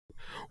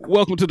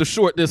Welcome to the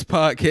Short This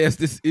Podcast.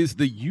 This is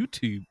the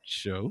YouTube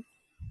show.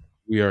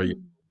 We are your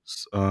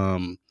hosts,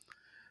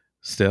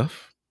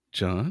 Steph,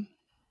 John.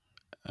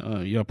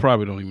 Y'all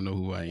probably don't even know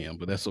who I am,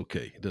 but that's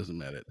okay. It doesn't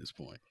matter at this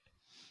point.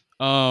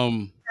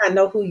 I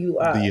know who you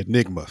are. The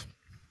Enigma.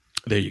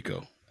 There you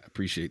go. I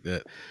appreciate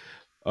that.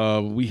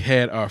 We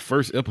had our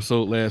first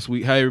episode last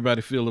week. How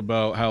everybody feel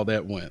about how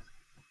that went?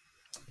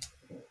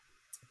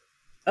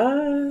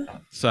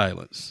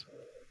 Silence.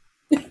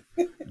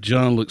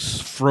 John looks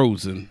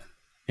frozen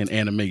in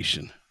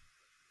animation.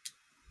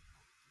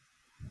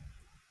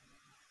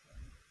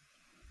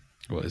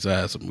 Well, his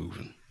eyes are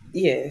moving.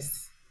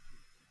 Yes.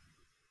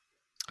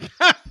 Oh, he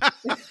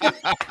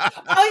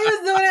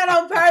was doing that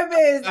on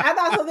purpose. I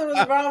thought something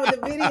was wrong with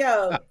the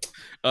video.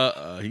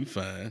 He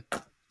fine.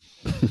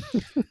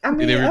 I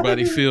mean, Did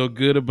everybody feel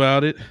good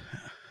about it?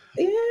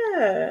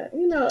 Yeah,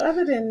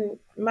 other than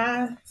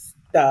my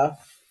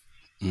stuff,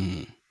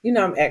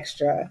 I'm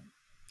extra.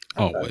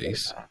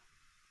 Always.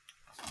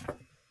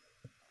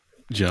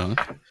 John?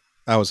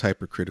 I was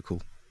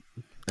hypercritical.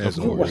 As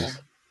always.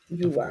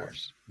 You are.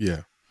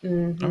 Yeah.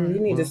 Mm-hmm. Right,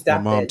 you need to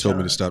stop. My mom told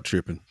me to stop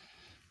tripping.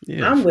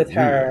 Yeah, I'm with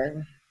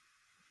her.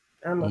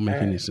 Don't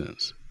make any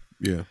sense.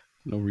 Yeah.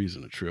 No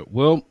reason to trip.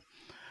 Well,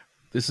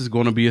 this is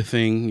going to be a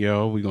thing,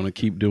 y'all. We're going to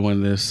keep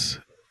doing this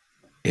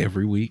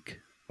every week.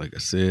 Like I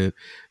said,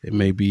 it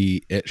may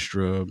be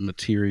extra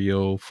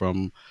material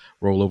from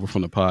rollover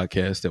from the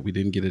podcast that we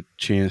didn't get a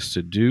chance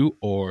to do,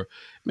 or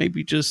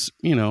maybe just,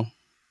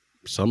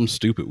 something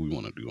stupid we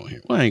want to do on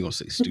here. Well, I ain't going to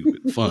say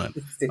stupid. Fun.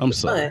 I'm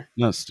sorry. Fun.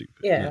 Not stupid.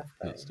 Yeah.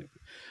 Not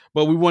stupid.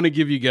 But we want to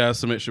give you guys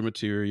some extra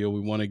material. We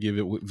want to give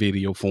it with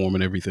video form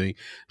and everything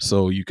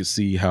so you can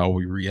see how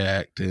we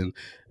react. And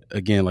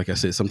again, like I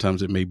said,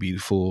 sometimes it may be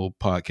full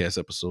podcast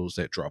episodes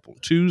that drop on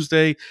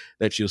Tuesday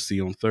that you'll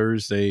see on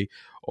Thursday,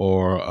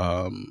 or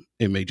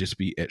it may just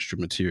be extra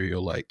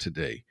material like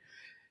today.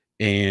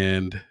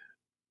 And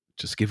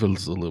just give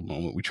us a little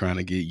moment. We're trying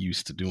to get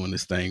used to doing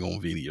this thing on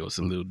video. It's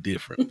a little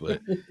different, but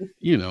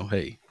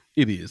hey,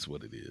 it is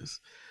what it is.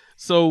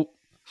 So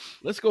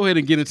let's go ahead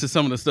and get into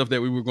some of the stuff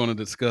that we were going to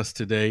discuss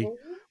today.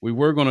 We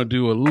were going to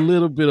do a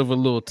little bit of a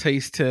little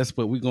taste test,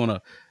 but we're going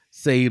to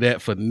save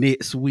that for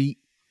next week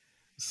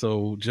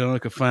so John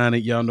can find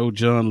it. Y'all know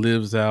John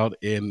lives out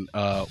in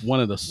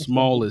one of the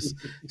smallest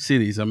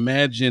cities.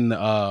 Imagine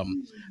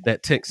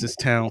that Texas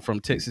town from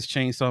Texas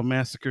Chainsaw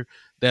Massacre.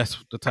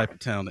 That's the type of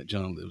town that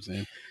John lives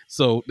in.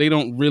 So they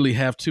don't really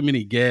have too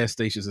many gas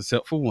stations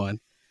except for one.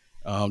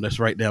 That's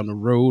right down the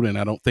road, and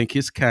I don't think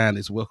his kind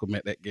is welcome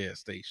at that gas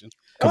station.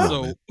 Come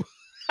on,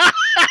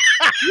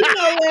 you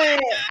know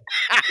what?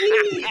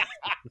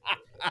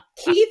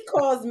 Keith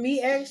calls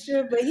me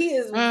extra, but he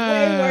is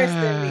way worse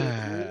than me.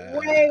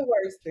 Way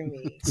worse than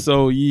me.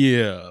 So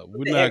yeah,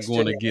 we're not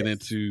going to get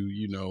into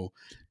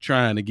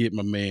trying to get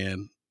my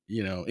man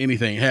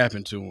anything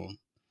happen to him,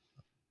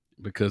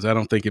 because I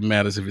don't think it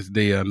matters if it's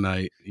day or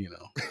night.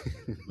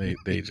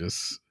 They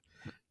just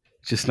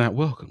not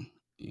welcome.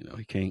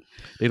 He can't.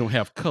 They don't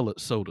have colored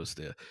sodas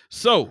there.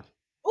 So,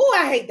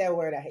 I hate that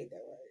word. I hate the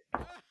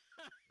word.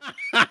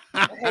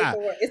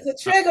 It's a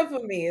trigger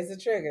for me. It's a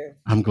trigger.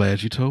 I'm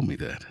glad you told me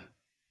that.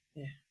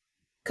 Yeah,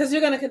 because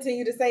you're going to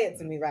continue to say it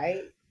to me,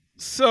 right?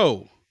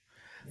 So,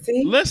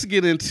 let's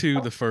get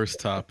into the first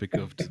topic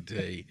of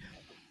today.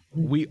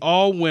 We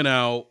all went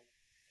out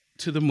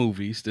to the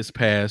movies this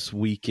past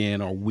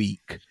weekend or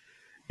week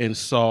and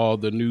saw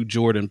the new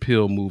Jordan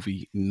Peele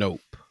movie, Nope.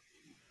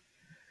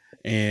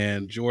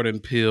 And Jordan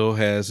Peele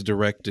has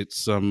directed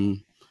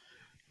some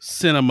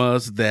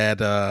movies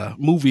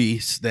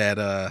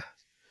that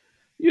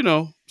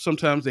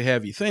sometimes they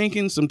have you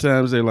thinking,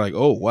 sometimes they're like,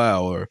 oh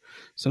wow, or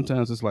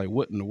sometimes it's like,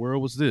 what in the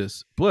world was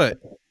this? But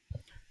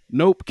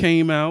Nope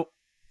came out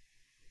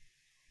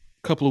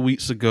a couple of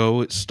weeks ago.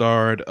 It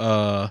starred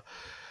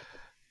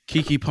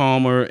Keke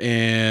Palmer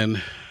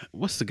and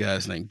what's the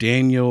guy's name?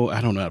 Daniel. I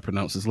don't know how to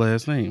pronounce his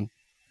last name.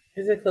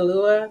 Is it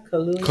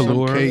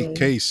Kaluuya?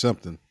 K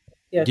something.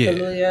 Yeah,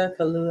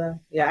 Kaluuya.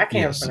 Yeah, I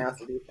can't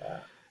pronounce it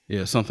either.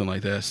 Yeah, something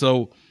like that.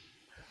 So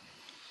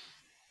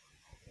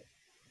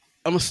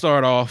I'm gonna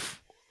start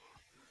off.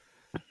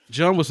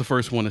 John was the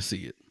first one to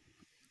see it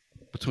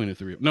between the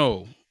three.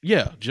 No,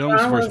 yeah, John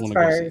was the first one to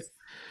go see it.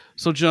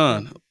 So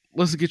John,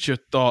 let's get your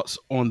thoughts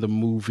on the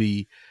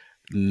movie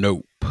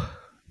Nope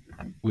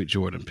with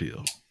Jordan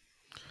Peele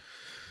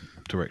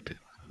directed.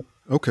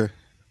 Okay.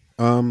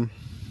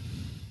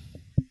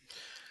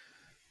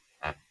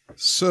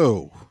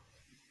 So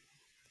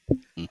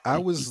I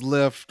was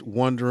left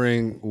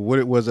wondering what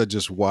it was I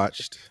just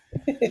watched,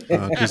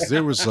 because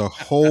there was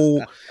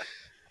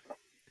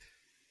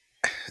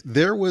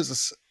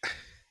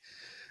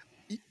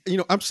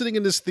I'm sitting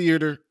in this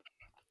theater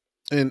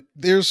and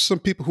there's some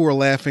people who are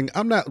laughing.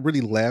 I'm not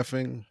really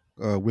laughing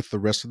with the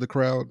rest of the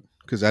crowd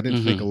because I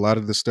didn't think a lot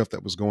of the stuff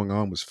that was going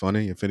on was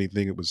funny. If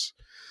anything, it was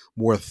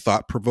more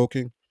thought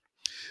provoking.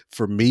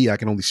 For me, I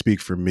can only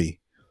speak for me.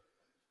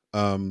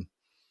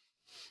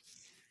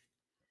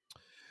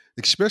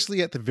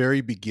 Especially at the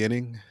very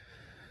beginning,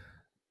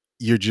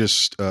 you're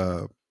just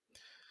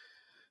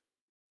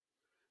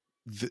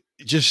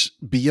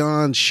just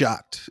beyond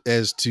shocked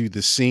as to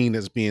the scene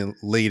that's being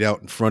laid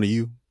out in front of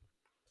you.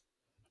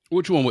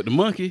 Which one with the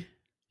monkey?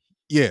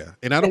 Yeah,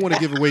 and I don't want to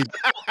give away.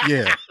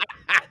 Yeah,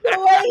 the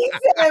way he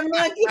said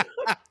monkey.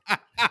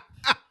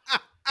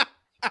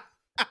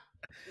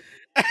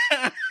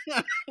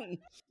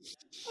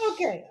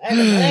 Okay, and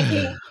the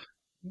monkey.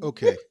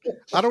 Okay,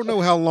 I don't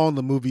know how long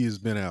the movie has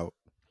been out,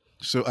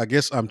 so I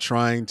guess I'm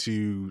trying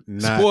to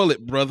not spoil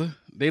it, brother.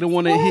 They don't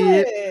want to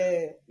hear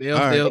it. They'll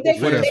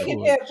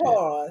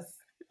pause.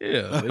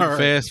 Yeah, they'll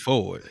fast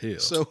forward. Hell.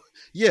 So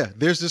yeah,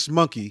 there's this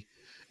monkey,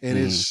 and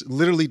it's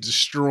literally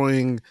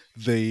destroying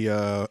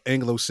the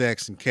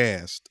Anglo-Saxon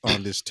cast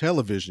on this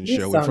television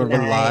show in front of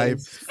a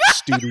live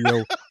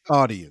studio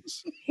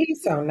audience.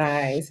 He's so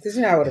nice, because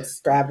I would have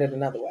described it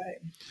another way.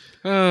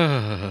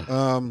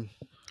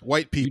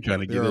 White people,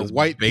 there are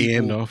white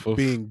people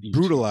being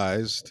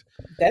brutalized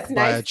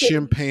by a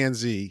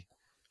chimpanzee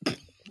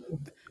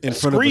in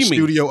front of a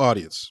studio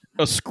audience.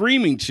 A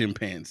screaming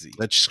chimpanzee.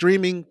 A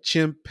screaming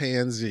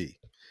chimpanzee.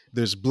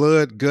 There's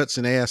blood, guts,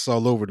 and ass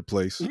all over the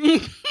place.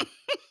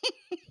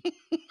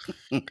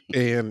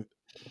 And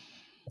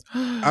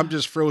I'm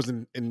just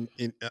frozen in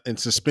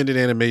suspended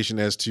animation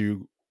as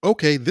to,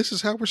 okay, this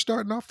is how we're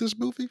starting off this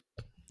movie?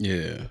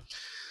 Yeah.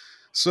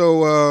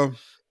 So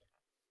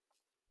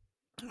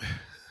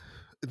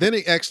then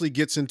it actually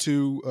gets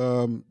into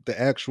the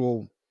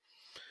actual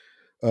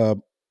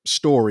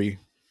story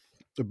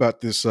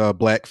about this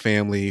black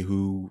family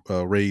who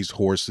raised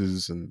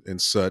horses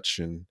and such.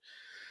 And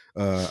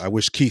I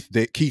wish Keith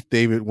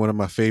David, one of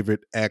my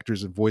favorite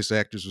actors and voice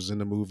actors, was in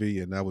the movie,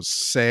 and I was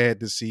sad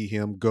to see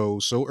him go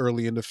so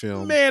early in the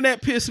film. Man,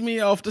 that pissed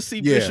me off to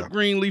see Bishop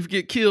Greenleaf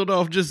get killed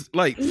off just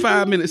like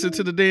 5 minutes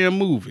into the damn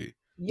movie.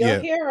 Your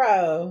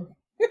hero.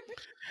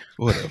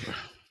 Whatever.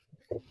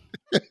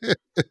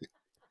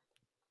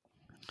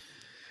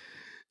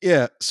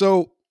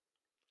 So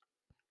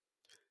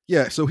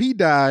he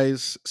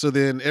dies. So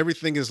then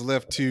everything is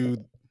left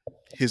to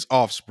his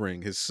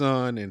offspring, his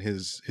son and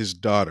his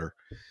daughter.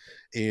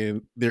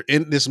 And they're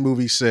in this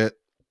movie set.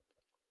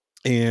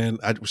 And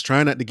I was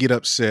trying not to get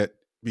upset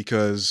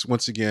because,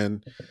 once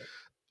again,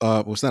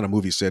 it's not a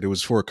movie set. It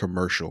was for a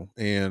commercial.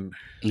 And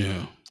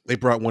they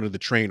brought one of the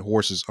trained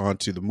horses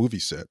onto the movie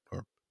set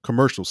or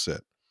commercial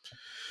set.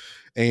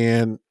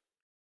 And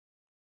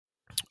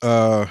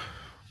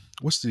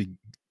what's the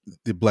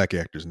black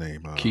actor's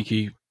name?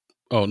 Kiki.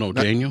 Oh, no,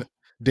 Daniel.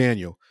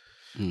 Daniel.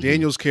 Mm-hmm.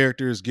 Daniel's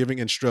character is giving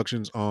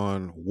instructions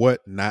on what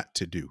not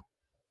to do.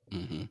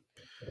 Mm-hmm.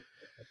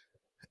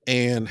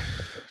 And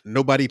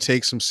nobody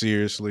takes him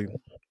seriously.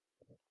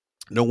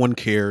 No one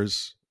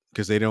cares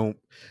because they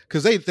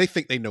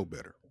think they know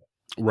better.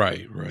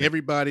 Right.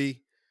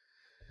 Everybody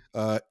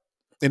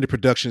in the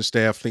production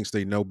staff thinks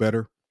they know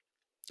better.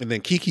 And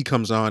then Kiki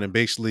comes on and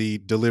basically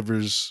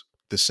delivers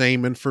the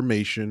same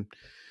information.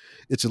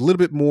 It's a little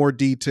bit more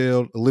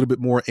detailed, a little bit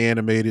more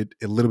animated,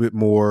 a little bit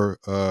more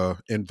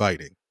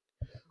inviting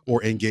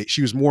or engaged.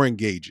 She was more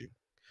engaging,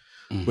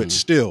 but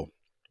still,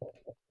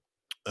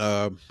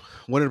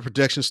 one of the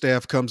production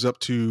staff comes up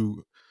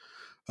to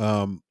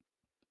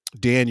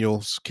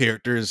Daniel's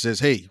character and says,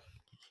 "Hey,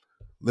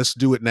 let's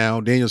do it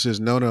now." Daniel says,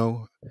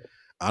 "No,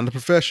 I'm the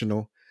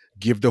professional.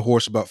 Give the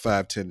horse about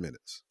 5-10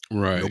 minutes."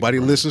 Right. Nobody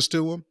listens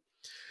to him.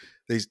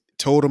 They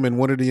told him in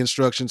one of the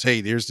instructions,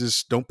 "Hey, there's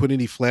this, don't put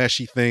any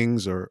flashy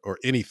things or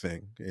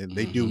anything." And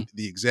they do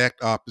the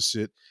exact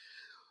opposite.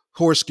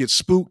 Horse gets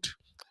spooked.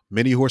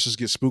 Many horses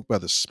get spooked by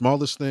the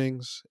smallest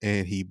things,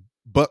 and he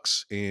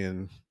bucks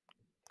and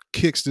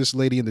kicks this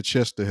lady in the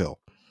chest to hell.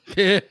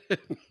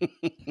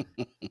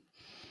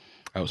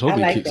 I was hoping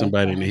to kick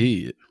somebody in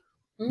the head.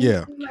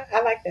 Yeah.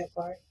 I like that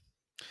part.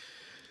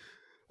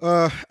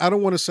 I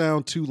don't want to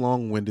sound too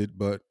long-winded,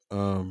 but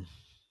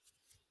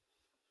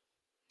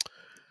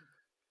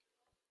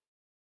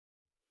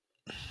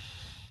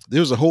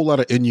there's a whole lot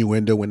of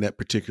innuendo in that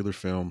particular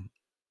film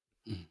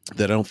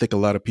that I don't think a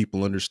lot of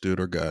people understood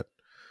or got.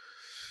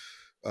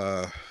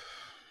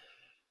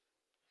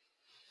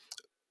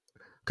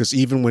 Because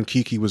even when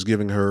Kiki was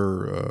giving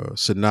her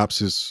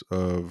synopsis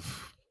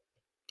of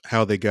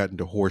how they got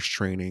into horse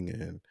training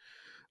and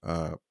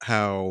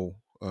how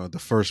the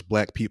first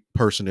black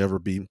person to ever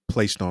be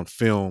placed on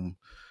film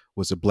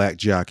was a black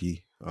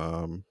jockey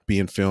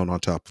being filmed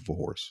on top of a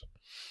horse.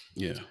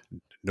 Yeah.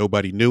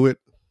 Nobody knew it.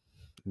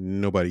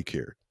 Nobody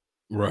cared.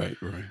 Right.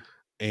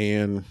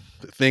 And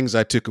the things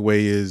I took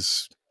away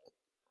is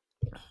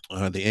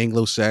the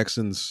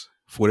Anglo-Saxons,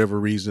 for whatever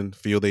reason,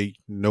 feel they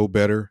know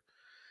better,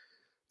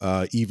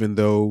 even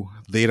though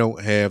they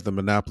don't have the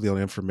monopoly on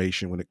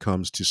information when it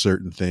comes to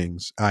certain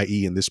things,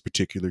 i.e. in this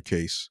particular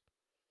case,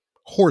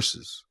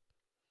 horses.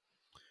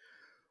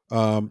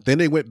 Then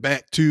they went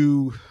back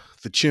to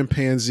the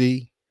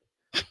chimpanzee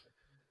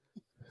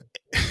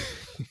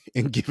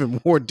and give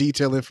him more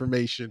detailed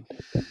information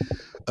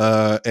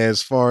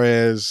as far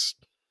as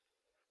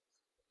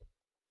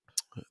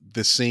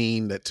the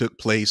scene that took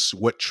place,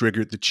 what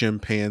triggered the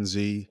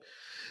chimpanzee.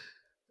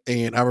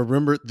 And I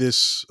remember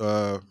this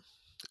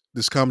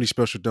comedy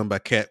special done by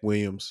Cat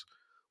Williams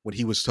when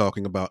he was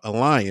talking about a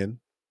lion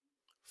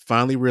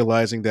finally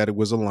realizing that it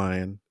was a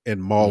lion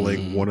and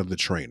mauling one of the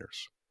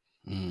trainers.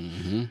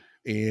 Mm-hmm.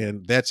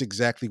 And that's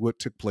exactly what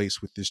took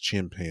place with this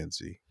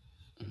chimpanzee.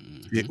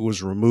 It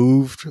was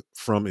removed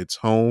from its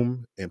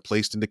home and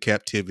placed into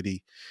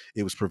captivity.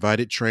 It was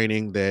provided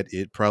training that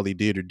it probably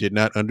did or did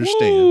not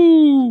understand.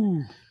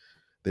 Woo!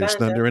 There's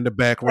thunder in the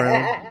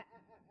background.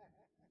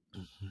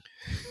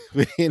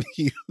 But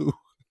anywho,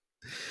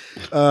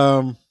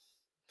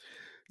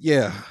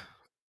 yeah.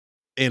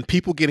 And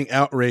people getting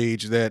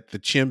outraged that the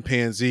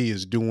chimpanzee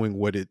is doing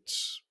what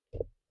it's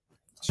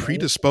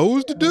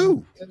predisposed to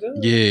do.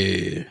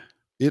 Yeah.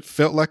 It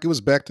felt like it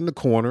was backed in the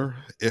corner.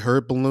 It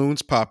heard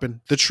balloons popping,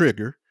 the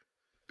trigger.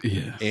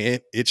 Yeah.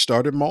 And it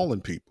started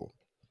mauling people.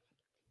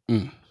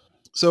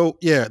 So,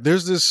 yeah,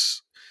 there's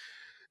this.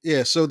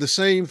 Yeah, so the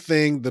same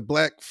thing, the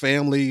black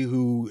family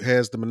who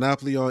has the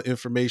monopoly on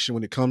information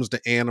when it comes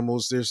to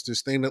animals, there's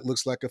this thing that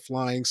looks like a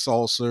flying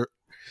saucer,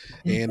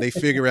 and they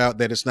figure out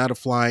that it's not a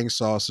flying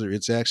saucer.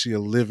 It's actually a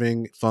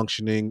living,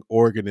 functioning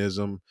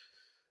organism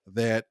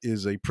that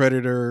is a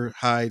predator,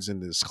 hides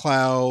in this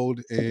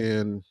cloud,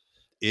 and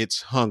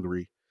it's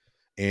hungry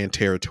and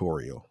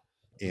territorial.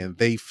 And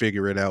they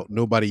figure it out.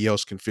 Nobody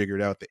else can figure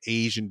it out. The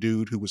Asian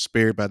dude who was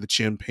spared by the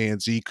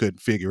chimpanzee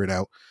couldn't figure it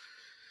out.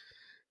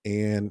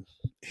 And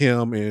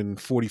him and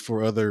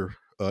 44 other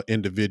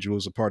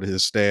individuals, a part of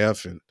his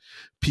staff and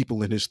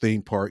people in his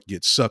theme park,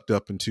 get sucked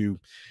up into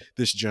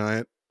this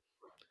giant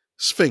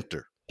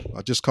sphincter.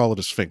 I'll just call it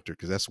a sphincter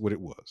because that's what it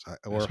was.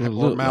 Or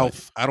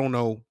mouth. Like. I don't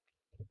know.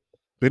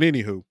 But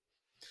anywho,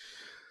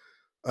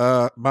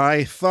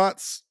 my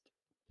thoughts,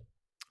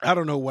 I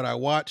don't know what I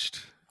watched.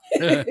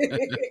 I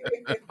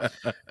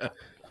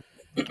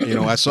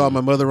saw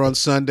my mother on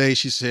Sunday.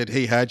 She said,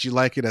 "Hey, how'd you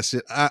like it?" I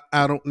said,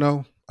 I don't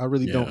know. I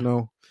really don't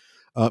know.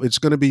 It's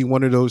going to be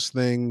one of those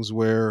things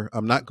where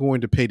I'm not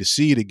going to pay to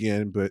see it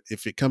again, but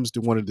if it comes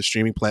to one of the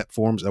streaming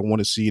platforms, I want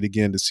to see it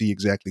again to see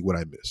exactly what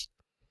I missed.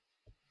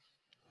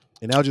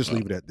 And I'll just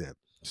leave it at that.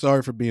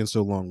 Sorry for being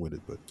so long with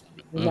it, but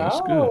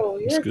no,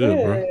 you're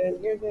good, bro.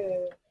 You're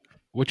good.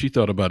 What you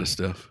thought about it,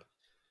 Steph?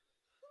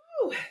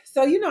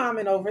 So I'm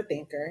an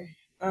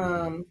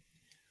overthinker.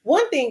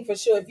 One thing for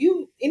sure,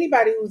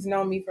 anybody who's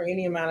known me for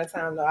any amount of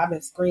time, though, I've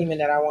been screaming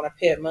that I want a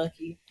pet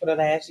monkey for the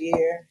last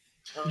year.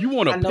 You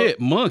want a pet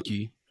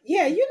monkey?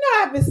 Yeah,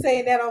 I've been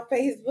saying that on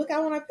Facebook. I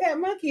want a pet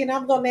monkey, and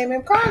I'm gonna name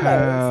him Carlos.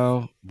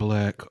 How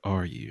black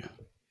are you?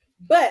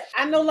 But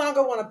I no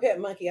longer want a pet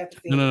monkey after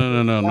seeing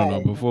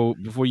No.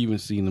 Before you even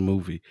seen the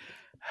movie,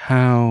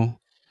 how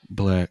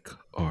black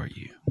are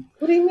you?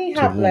 What do you mean,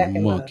 how black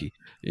monkey?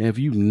 Have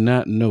you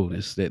not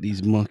noticed that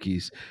these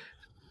monkeys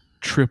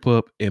trip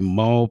up and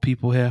maul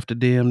people half to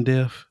damn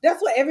death?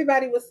 That's what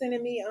everybody was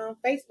sending me on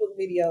Facebook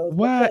videos.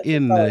 Why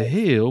in the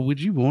hell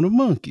would you want a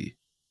monkey?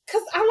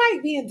 Because I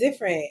like being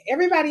different.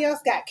 Everybody else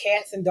got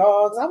cats and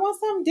dogs. I want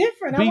something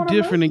different. Be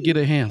different and get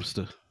a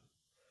hamster.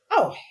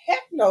 Oh,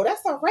 heck no.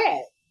 That's a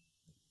rat.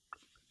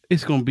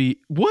 It's going to be,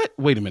 what?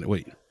 Wait a minute,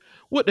 wait.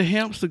 What the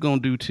hamster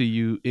going to do to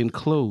you in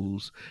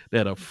clothes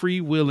that a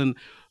free-willing,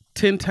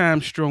 10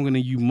 times stronger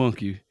than you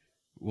monkey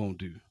won't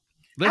do?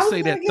 Let's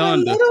say that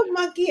thunder. A little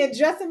monkey and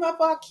dress him up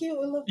all cute.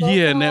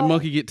 And that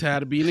monkey get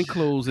tired of being in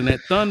clothes, and that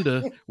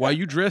thunder, while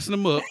you dressing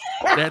him up,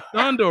 that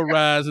thunder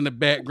arise in the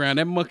background.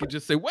 That monkey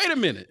just say, "Wait a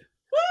minute."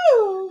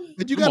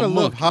 But you gotta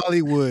love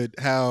Hollywood.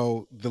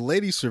 How the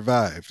lady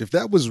survived. If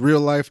that was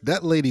real life,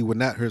 that lady would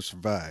not have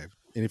survived.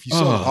 And if you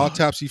saw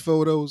autopsy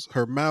photos,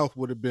 her mouth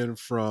would have been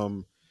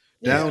from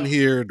down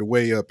here to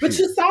way up. But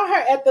you saw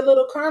her at the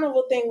little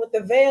carnival thing with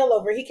the veil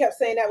over. He kept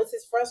saying that was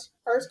his first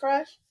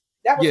crush.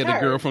 That was her. The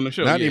girl from the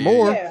show. Not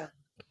anymore.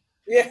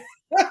 Yeah.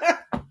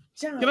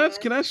 John,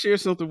 can I share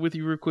something with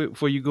you real quick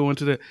before you go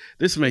into that?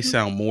 This may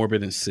sound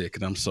morbid and sick,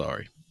 and I'm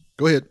sorry.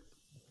 Go ahead.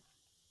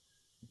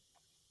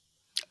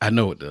 I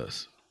know it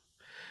does.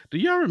 Do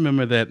y'all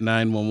remember that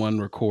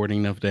 911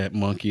 recording of that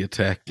monkey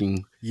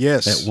attacking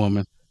that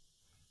woman?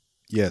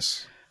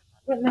 Yes.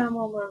 What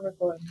 911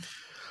 recording?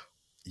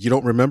 You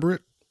don't remember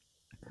it?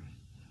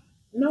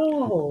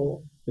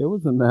 No. There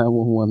was a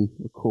 911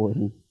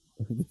 recording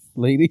of this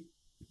lady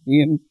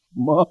in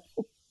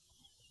Marvel.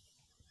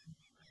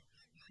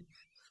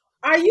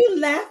 Are you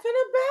laughing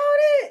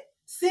about it?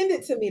 Send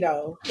it to me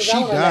though. She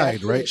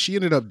died, right? She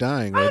ended up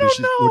dying, right?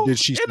 Or did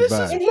she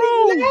survive? And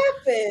he's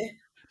laughing.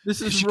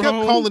 She kept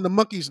calling the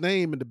monkey's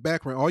name in the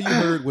background. All you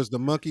heard was the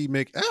monkey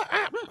make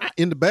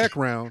in the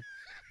background.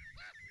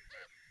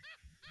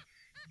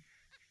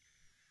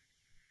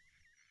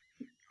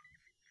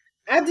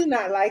 I do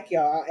not like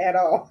y'all at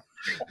all.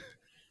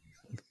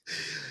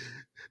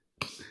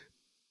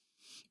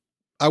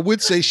 I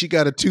would say she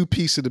got a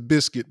 2-piece of the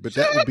biscuit, but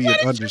that would be an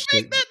understatement.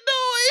 Make that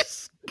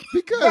noise?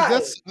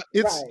 Because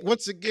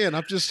once again,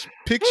 I'm just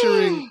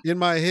picturing in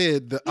my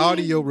head the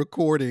audio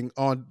recording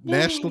on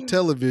national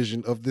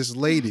television of this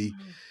lady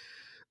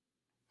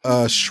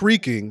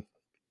shrieking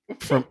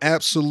from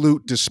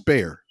absolute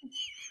despair.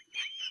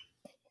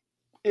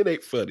 It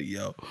ain't funny,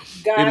 yo.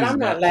 God, I'm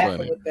not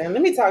laughing with them.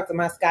 Let me talk to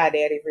my Sky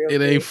Daddy real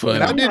quick. It ain't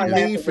funny. And I didn't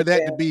mean for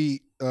that to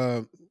be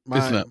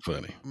It's not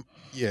funny.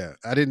 Yeah,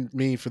 I didn't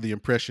mean for the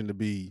impression to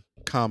be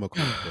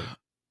comical. But.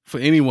 For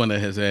anyone that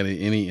has had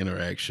any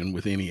interaction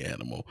with any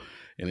animal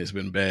and it's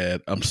been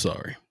bad, I'm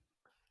sorry.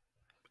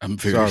 I'm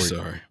very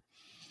sorry.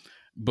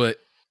 But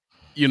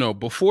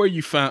before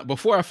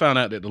I found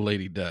out that the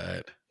lady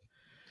died,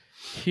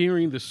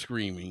 hearing the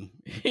screaming,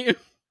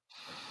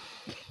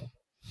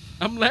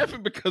 I'm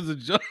laughing because of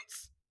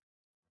John's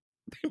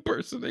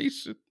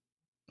impersonation.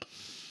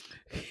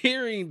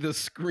 Hearing the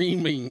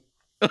screaming,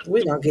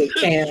 we're gonna get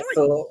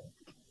canceled.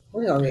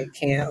 We're gonna get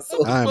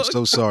canceled. I'm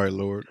so sorry,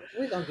 Lord.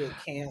 We're gonna get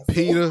canceled.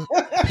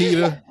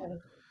 Peter,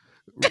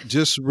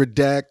 just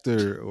redact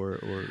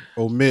or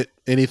omit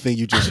anything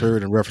you just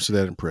heard in reference to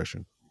that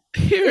impression.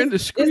 Hearing the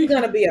scream. It's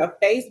gonna be a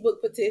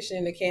Facebook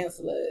petition to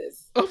cancel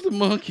us. Of the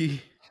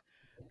monkey.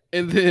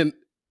 And then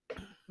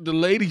the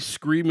lady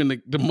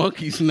screaming the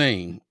monkey's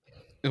name.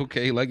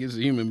 Okay, like it's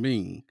a human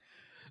being.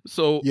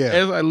 So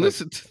as I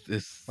listened to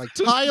this. Like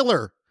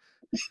Tyler.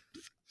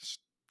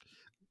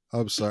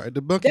 I'm sorry.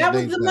 The monkey's that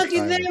was name. The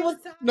monkey's name was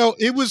Tyler. No,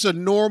 it was a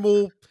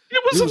normal.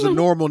 It was a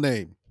normal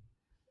name.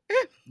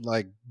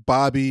 Like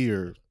Bobby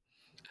or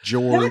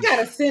George. I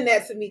gotta send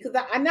that to me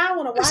because I now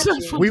want to watch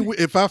it.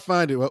 If I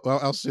find it,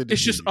 I'll send it.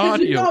 It's just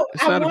audio.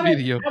 It's not a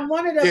video. I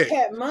wanted a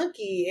pet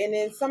monkey, and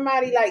then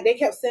somebody they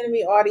kept sending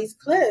me all these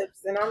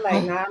clips, and I'm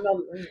like, nah,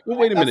 no. Well,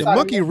 wait a minute. The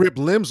monkey ripped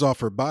limbs off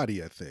her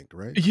body, I think,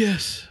 right?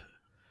 Yes.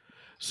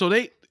 So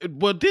didn't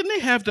they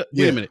have the?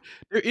 Wait a minute.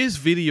 There is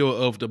video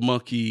of the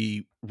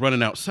monkey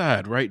running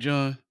outside, right,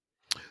 John?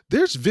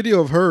 There's video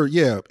of her,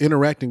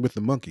 interacting with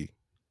the monkey.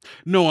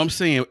 No, I'm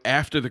saying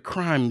after the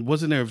crime,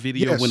 wasn't there a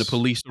video when the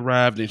police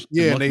arrived and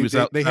the monkey was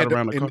outside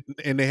around the car?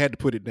 And they had to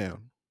put it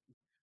down.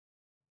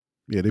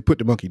 Yeah, they put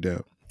the monkey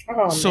down.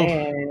 Oh,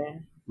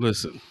 man.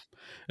 Listen,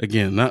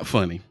 again, not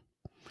funny.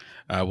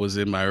 I was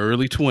in my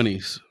early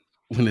 20s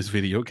when this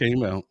video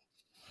came out,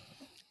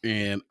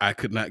 and I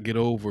could not get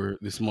over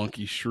this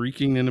monkey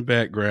shrieking in the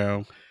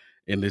background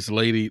and this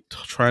lady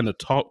trying to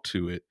talk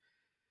to it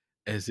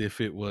as if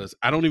it was,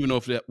 I don't even know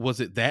if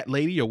that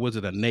lady or was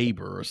it a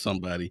neighbor or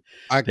somebody?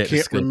 I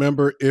can't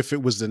remember if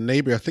it was the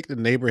neighbor. I think the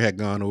neighbor had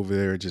gone over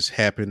there and just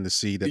happened to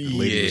see that the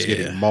lady was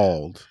getting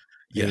mauled.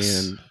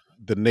 Yes. And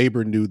the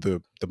neighbor knew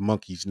the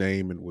monkey's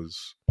name and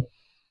was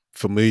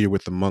familiar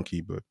with the monkey,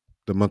 but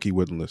the monkey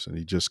wouldn't listen.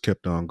 He just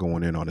kept on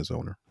going in on his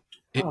owner.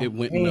 It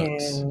went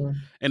nuts.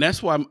 And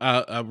that's why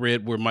I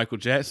read where Michael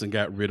Jackson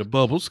got rid of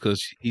Bubbles,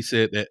 because he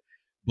said that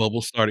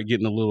Bubbles started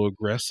getting a little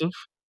aggressive.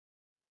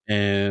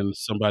 And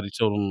somebody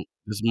told him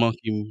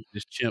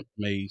this chimp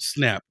may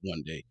snap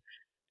one day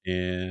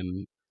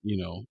and,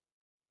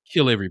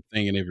 kill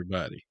everything and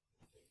everybody.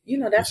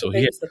 That's what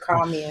they used to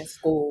call me in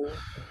school.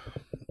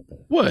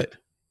 What?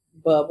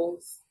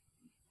 Bubbles.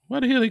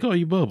 Why the hell they call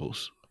you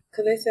Bubbles?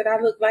 Because they said I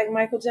look like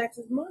Michael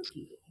Jackson's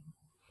monkey.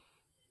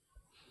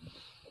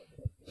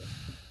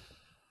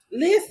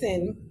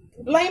 Listen,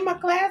 blame my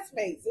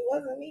classmates. It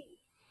wasn't me.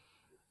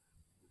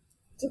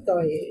 Just go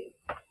ahead.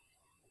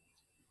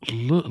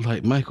 Look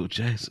like Michael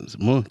Jackson's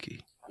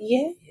monkey.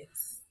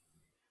 Yes.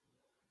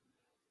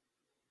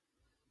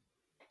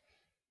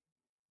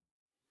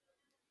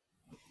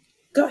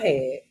 Go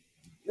ahead.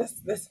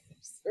 Let's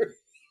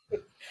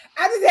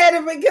I just had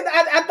it because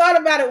I thought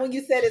about it when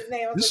you said his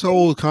name. This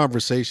whole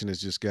conversation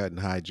has just gotten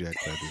hijacked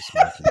by this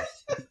monkey.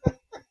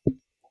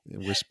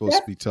 And we're supposed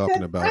to be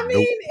talking about. I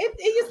mean,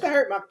 it used to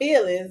hurt my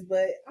feelings,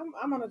 but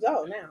I'm an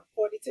adult now,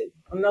 42.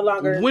 I'm no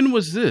longer. When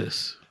was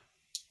this?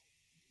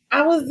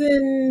 I was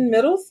in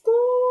middle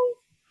school.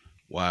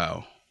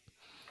 Wow.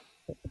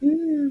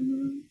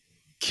 Mm-hmm.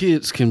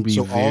 Kids can be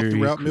all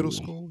throughout cool. Middle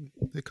school.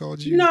 They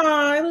called you?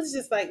 No, it was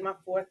just like my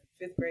 4th,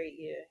 5th grade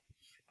year.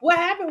 What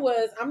happened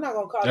was, I'm not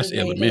gonna call his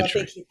name.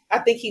 I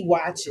think he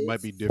watches. It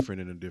might be different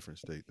in a different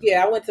state. Though.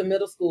 Yeah, I went to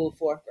middle school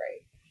 4th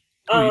grade.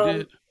 Oh, you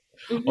did?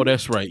 Mm-hmm. Oh,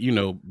 that's right.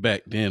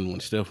 Back then when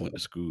Steph went to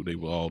school, they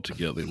were all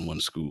together in one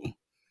school.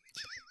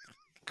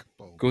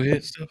 Go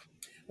ahead, Steph.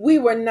 We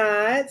were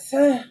not.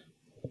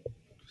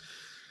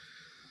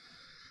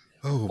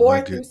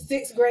 4th through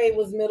 6th grade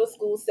was middle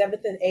school.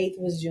 7th and 8th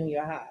was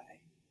junior high.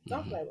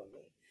 Don't play with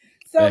me.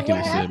 So what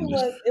happened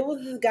was, it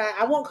was this guy.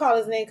 I won't call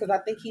his name because I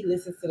think he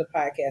listens to the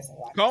podcast and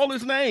watches. Call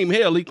his name.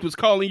 Hell, he was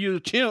calling you a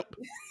chimp.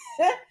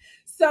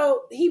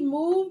 So he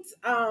moved.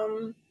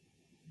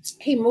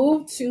 He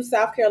moved to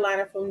South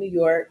Carolina from New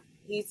York.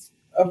 He's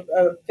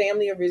a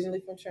family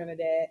originally from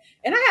Trinidad,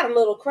 and I had a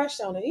little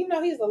crush on him. Even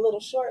though he's a little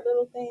short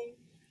little thing,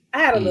 I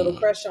had a little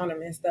crush on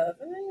him and stuff,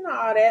 and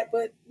all that.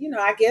 But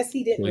I guess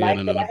he didn't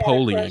like that I had a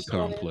crush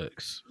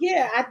complex. On him.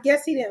 Yeah, I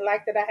guess he didn't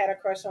like that I had a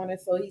crush on him,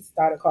 so he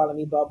started calling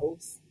me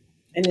Bubbles,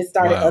 and it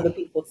started other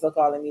people to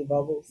calling me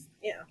Bubbles.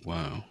 Yeah.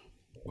 Wow.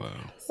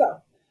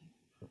 So,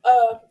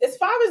 as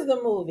far as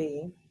the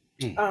movie.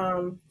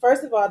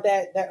 First of all,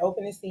 that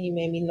opening scene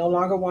made me no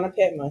longer want a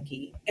pet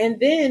monkey. And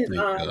then,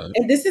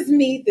 and this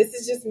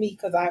is just me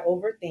because I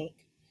overthink.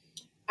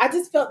 I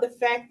just felt the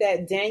fact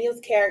that Daniel's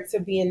character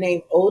being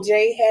named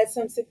OJ had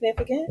some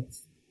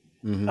significance.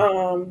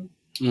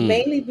 Mm-hmm.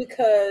 mainly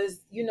because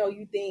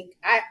you think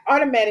I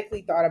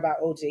automatically thought about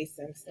O.J.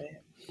 Simpson.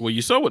 Well,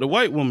 you saw what the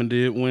white woman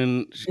did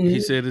when he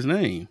said his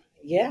name.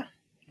 Yeah.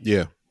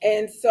 Yeah.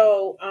 And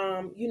so,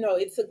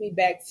 it took me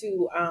back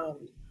to,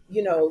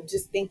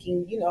 just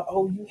thinking,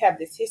 oh, you have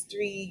this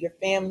history, your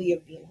family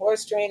of being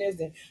horse trainers,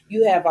 and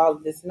you have all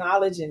of this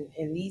knowledge,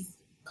 and these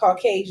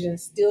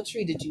Caucasians still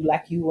treated you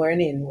like you were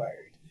an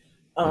N-word.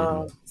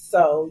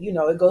 So,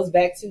 it goes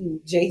back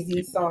to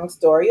Jay-Z's song,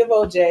 Story of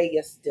OJ,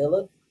 you're still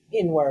an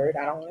N-word.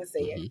 I don't want to say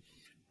it.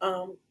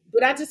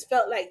 But I just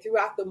felt like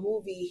throughout the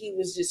movie, he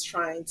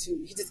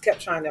just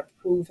kept trying to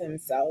prove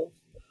himself.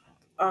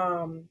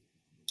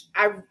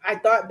 I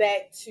thought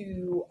back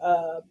to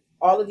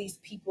all of these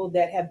people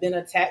that have been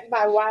attacked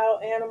by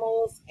wild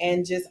animals,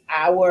 and just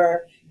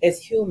as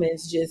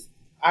humans, just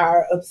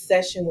our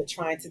obsession with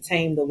trying to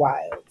tame the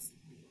wilds.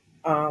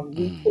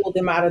 We pulled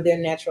them out of their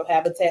natural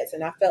habitats,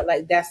 and I felt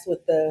like that's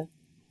what the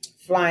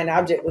flying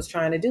object was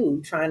trying to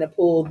do, trying to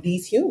pull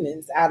these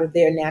humans out of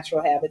their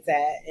natural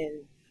habitat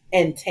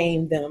and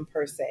tame them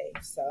per se.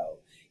 So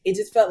it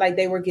just felt like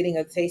they were getting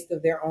a taste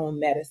of their own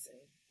medicine,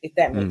 if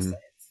that makes sense.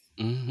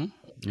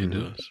 It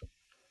does.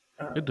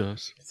 It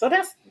does. So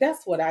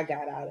that's what I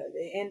got out of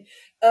it. And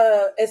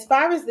as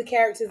far as the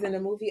characters in the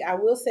movie, I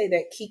will say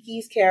that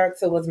Kiki's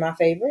character was my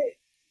favorite.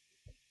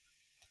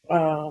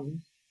 I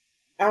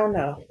don't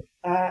know.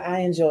 I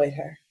enjoyed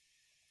her.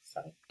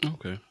 So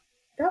okay,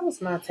 that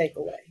was my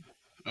takeaway.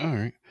 All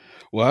right.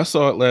 Well, I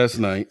saw it last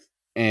night,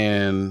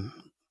 and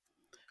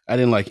I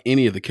didn't like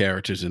any of the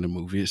characters in the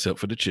movie except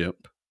for the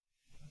chimp.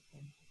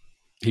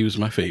 He was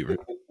my favorite.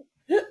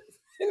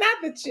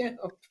 Not the chimp.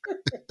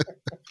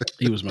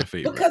 He was my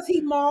favorite. Because he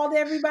mauled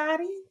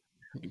everybody?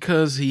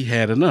 Because he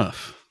had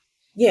enough.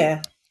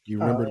 Yeah. You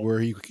remembered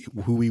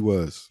who he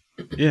was.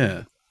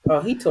 Yeah. Oh,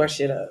 he tore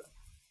shit up.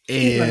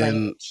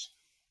 And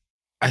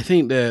I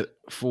think that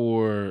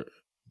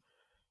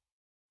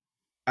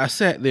I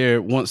sat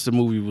there once the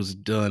movie was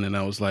done, and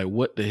I was like,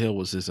 what the hell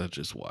was this I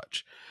just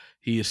watched?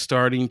 He is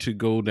starting to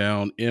go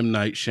down M.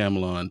 Night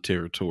Shyamalan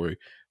territory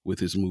with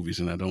his movies,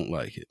 and I don't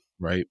like it,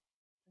 right?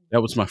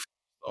 That was my first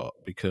thought,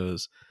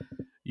 because,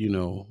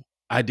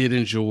 I did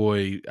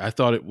enjoy, I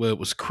thought it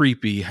was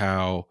creepy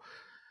how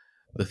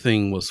the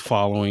thing was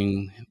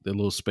following, the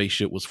little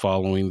spaceship was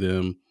following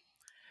them.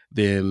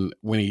 Then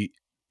when he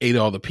ate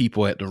all the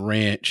people at the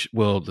ranch,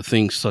 well, the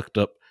thing sucked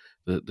up,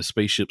 the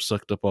spaceship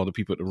sucked up all the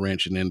people at the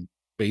ranch, and then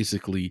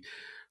basically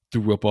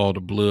threw up all the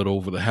blood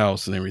over the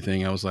house and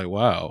everything. I was like,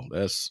 wow,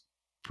 that's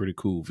pretty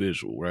cool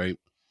visual, right?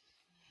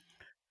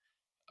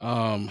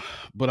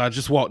 But I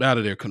just walked out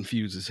of there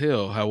confused as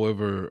hell.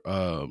 However,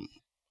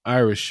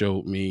 Iris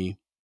showed me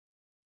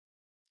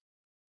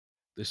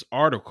this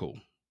article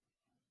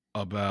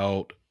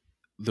about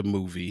the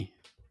movie,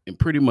 and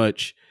pretty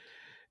much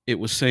it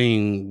was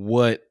saying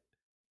what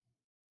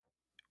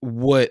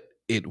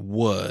it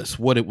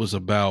was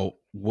about,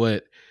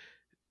 what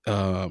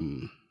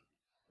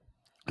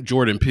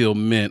Jordan Peele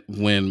meant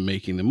when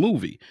making the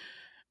movie.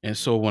 And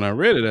so when I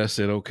read it, I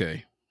said,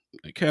 okay,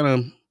 it kind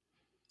of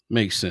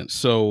makes sense.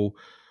 So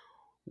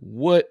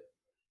what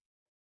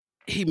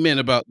he meant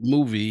about the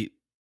movie,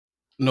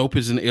 Nope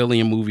is an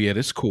alien movie at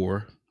its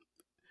core,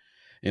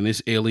 and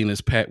this alien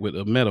is packed with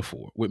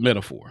metaphor.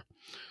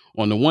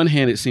 On the one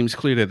hand, it seems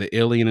clear that the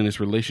alien and its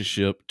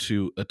relationship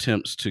to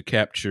attempts to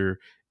capture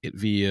it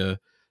via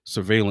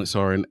surveillance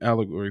are an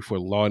allegory for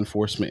law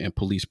enforcement and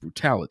police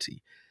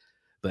brutality.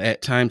 The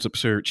at times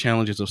absurd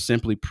challenges of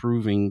simply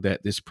proving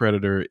that this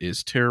predator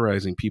is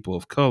terrorizing people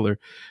of color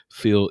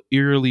feel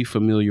eerily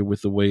familiar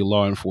with the way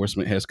law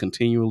enforcement has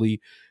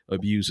continually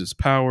abused its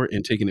power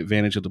and taken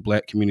advantage of the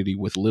Black community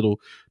with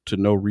little to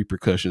no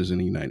repercussions in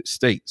the United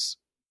States.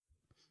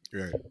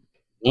 Right.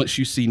 Once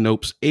you see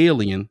Nope's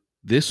alien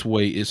this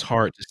way, it's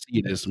hard to see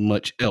it as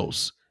much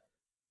else.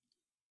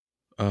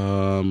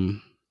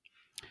 The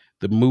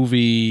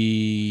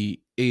movie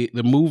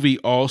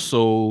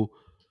also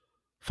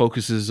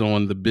focuses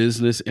on the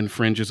business and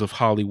fringes of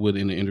Hollywood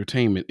and the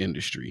entertainment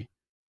industry.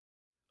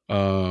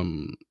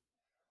 The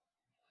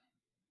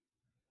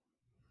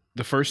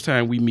first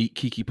time we meet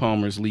Keke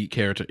Palmer's lead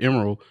character,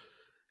 Emerald,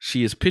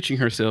 she is pitching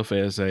herself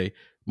as a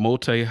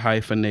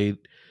multi-hyphenate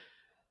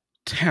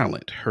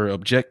talent. Her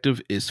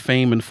objective is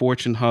fame and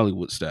fortune,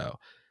 Hollywood style.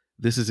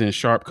 This is in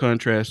sharp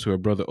contrast to her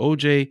brother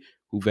OJ,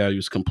 who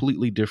values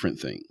completely different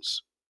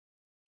things.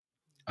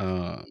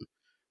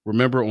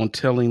 Remember on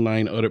telling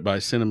line uttered by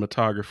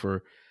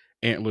cinematographer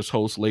Antler's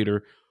host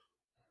later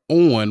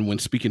on when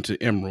speaking to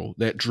Emerald,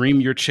 that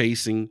dream you're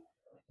chasing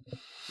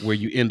where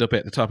you end up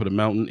at the top of the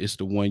mountain is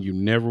the one you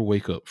never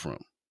wake up from.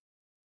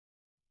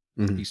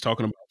 Mm-hmm. He's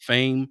talking about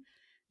fame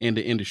and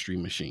the industry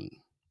machine.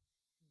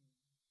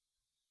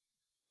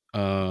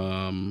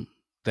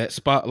 That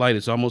spotlight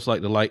is almost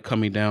like the light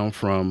coming down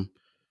from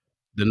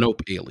the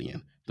Nope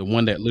alien, the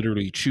one that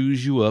literally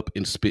chews you up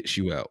and spits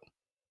you out.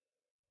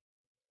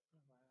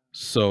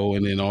 So,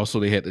 and then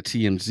also they had the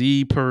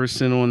TMZ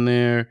person on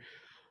there.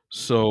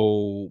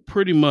 So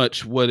pretty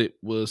much what it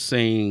was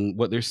saying,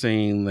 what they're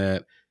saying,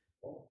 that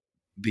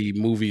the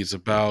movie is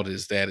about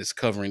is that it's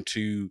covering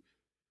two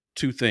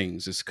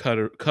things. It's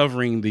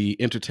covering the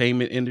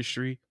entertainment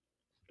industry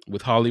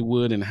with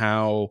Hollywood and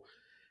how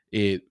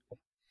it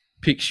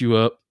picks you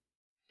up,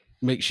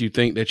 makes you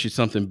think that you're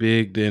something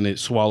big, then it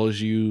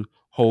swallows you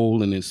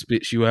whole and it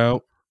spits you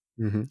out.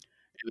 Mm-hmm.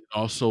 And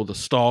also the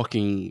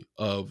stalking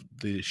of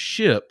the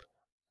ship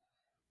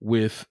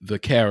with the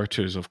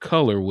characters of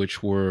color,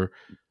 which were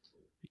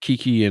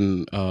Kiki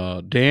and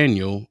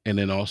Daniel, and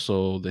then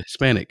also the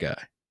Hispanic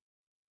guy.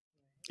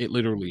 It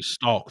literally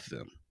stalked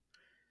them.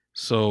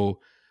 So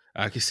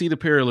I can see the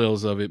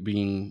parallels of it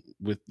being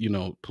with,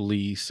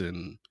 police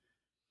and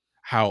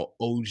how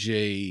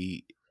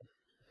OJ,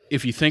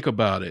 if you think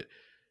about it,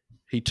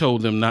 he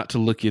told them not to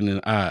look it in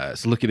the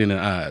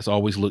eyes,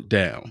 always look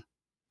down,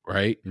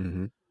 right?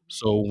 Mm-hmm.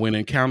 So when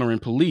encountering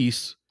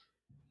police,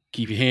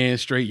 keep your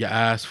hands straight, your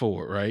eyes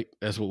forward, right?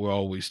 That's what we're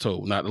always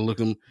told, not to look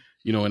them,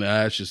 in the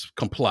eyes, just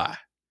comply,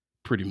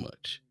 pretty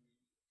much.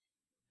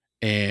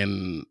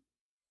 And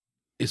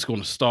it's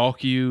going to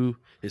stalk you.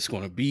 It's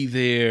going to be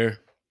there.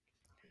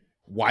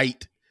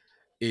 White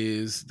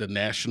is the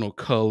national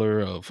color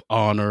of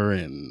honor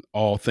and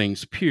all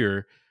things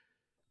pure.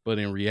 But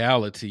in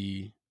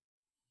reality,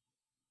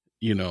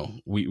 we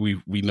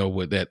know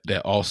what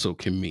that also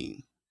can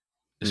mean,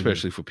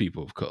 especially for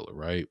people of color,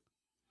 right?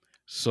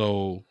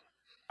 So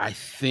I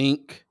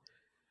think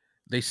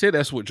they said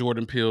that's what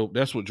Jordan Peele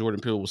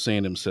was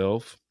saying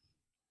himself.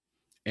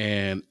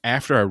 And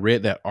after I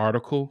read that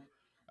article,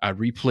 I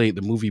replayed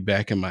the movie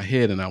back in my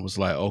head and I was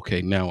like,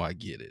 okay, now I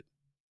get it.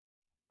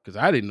 Because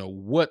I didn't know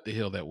what the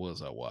hell that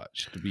was I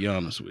watched, to be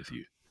honest with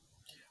you.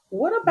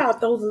 What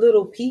about those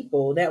little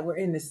people that were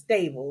in the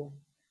stable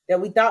that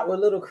we thought were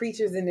little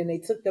creatures, and then they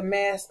took the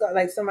mask off,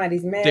 like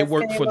somebody's mask? They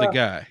worked for the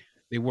guy.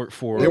 They worked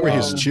for. They were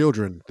his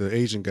children, the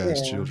Asian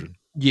guy's children.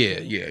 Yeah.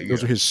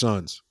 Those are his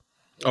sons.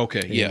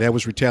 Okay, and that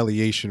was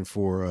retaliation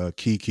for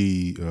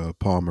Kiki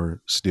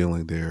Palmer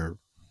stealing their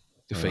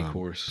fake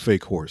horse.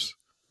 Fake horse.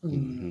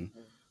 Mm-hmm.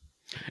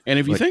 And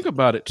if you think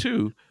about it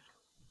too,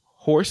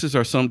 horses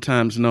are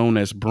sometimes known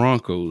as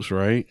broncos,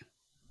 right?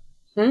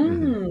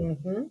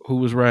 Mm-hmm. Who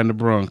was riding the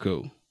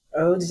bronco?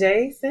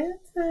 O.J.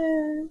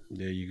 Simpson.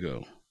 There you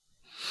go.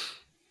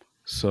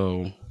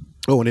 So.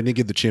 Oh, and they didn't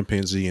give the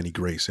chimpanzee any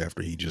grace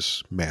after he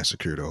just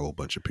massacred a whole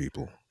bunch of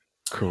people.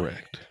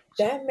 Correct.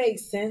 That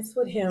makes sense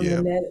with him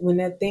when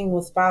that thing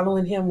was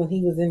following him when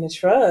he was in the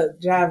truck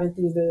driving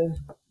through the.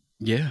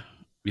 Yeah.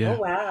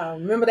 Oh wow!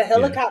 Remember the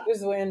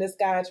helicopters were in the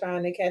sky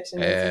trying to catch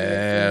him.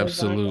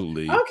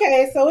 Absolutely.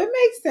 Okay, so it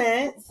makes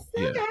sense.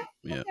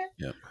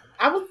 Yeah.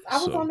 I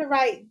was on the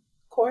right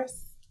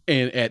course.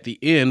 And at the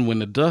end, when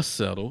the dust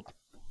settled,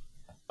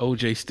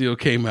 OJ still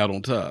came out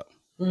on top.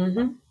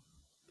 Mm-hmm.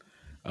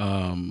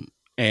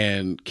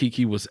 And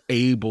Kiki was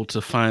able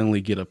to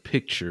finally get a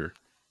picture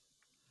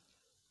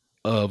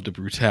of the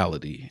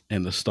brutality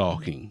and the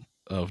stalking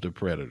of the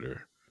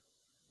predator.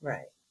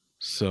 Right.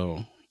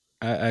 So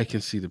I can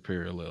see the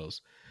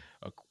parallels.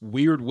 A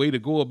weird way to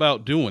go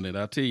about doing it,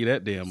 I'll tell you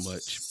that damn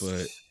much.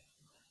 But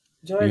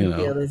Jordan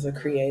Peele is a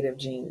creative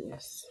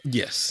genius.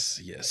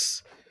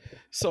 Yes.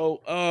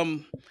 So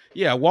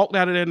I walked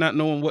out of there not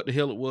knowing what the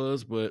hell it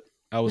was, but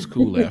I was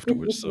cool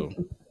afterwards. So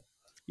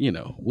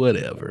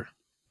whatever.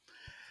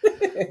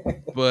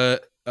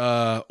 But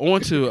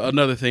on to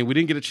another thing. We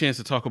didn't get a chance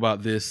to talk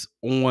about this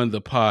on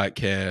the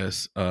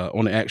podcast,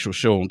 on the actual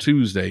show on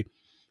Tuesday.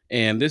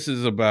 And this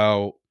is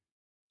about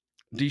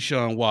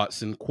Deshaun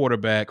Watson,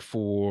 quarterback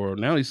for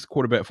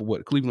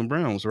what? Cleveland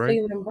Browns, right?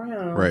 Cleveland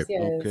Browns, right.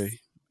 Yes. Okay.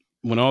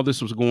 When all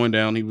this was going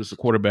down, he was the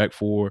quarterback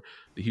for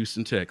the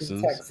Houston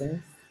Texans.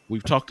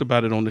 We've talked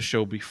about it on the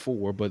show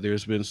before, but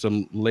there's been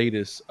some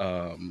latest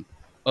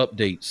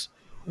updates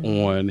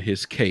on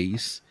his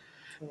case.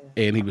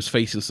 And he was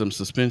facing some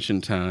suspension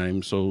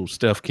time. So,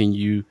 Steph, can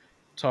you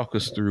talk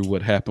us through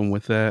what happened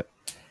with that?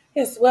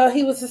 Yes, well,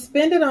 he was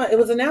suspended it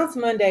was announced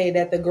Monday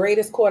that the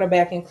greatest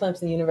quarterback in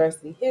Clemson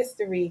University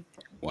history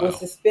was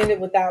suspended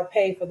without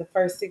pay for the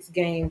first 6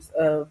 games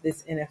of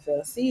this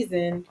NFL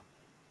season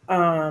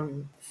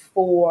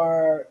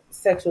for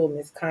sexual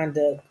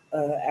misconduct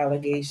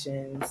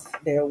allegations.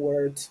 There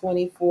were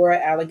 24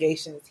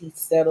 allegations. He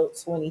settled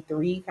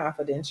 23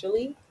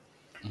 confidentially.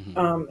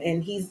 Mm-hmm.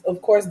 And he's,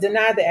 of course,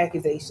 denied the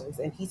accusations.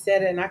 And he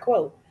said, and I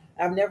quote,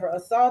 "I've never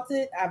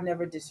assaulted, I've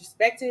never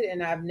disrespected,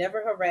 and I've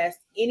never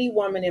harassed any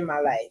woman in my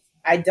life.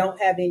 I don't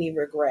have any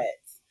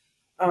regrets."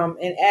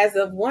 And as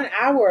of 1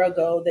 hour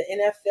ago, the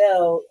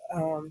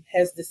NFL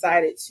has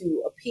decided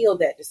to appeal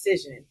that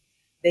decision.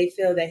 They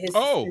feel that his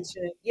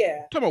suspension,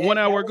 talking about 1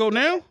 hour ago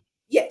now?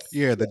 Yes.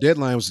 Yeah, the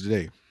deadline was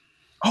today.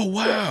 Oh,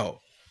 wow.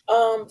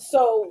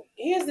 So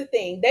here's the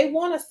thing. They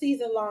want a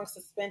season-long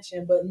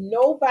suspension, but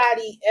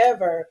nobody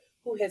ever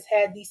who has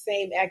had these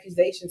same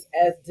accusations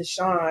as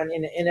Deshaun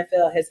in the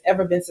NFL has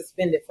ever been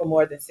suspended for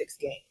more than 6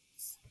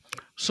 games.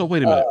 So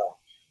wait a minute.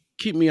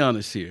 Keep me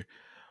honest here.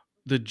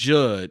 The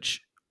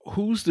judge,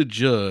 who's the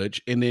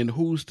judge, and then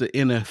who's the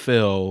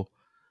NFL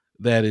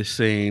that is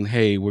saying,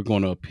 hey, we're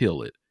going to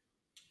appeal it?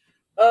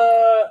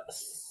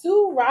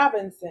 Sue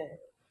Robinson.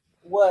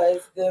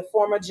 was the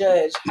former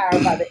judge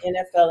hired by the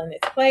NFL and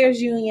its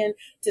players union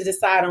to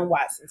decide on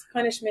Watson's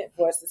punishment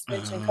for a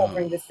suspension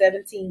covering the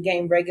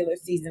 17-game regular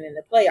season in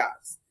the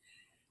playoffs.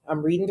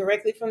 I'm reading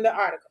directly from the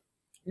article.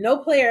 No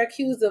player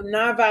accused of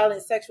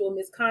nonviolent sexual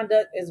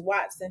misconduct as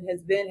Watson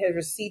has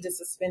received a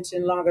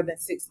suspension longer than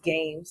 6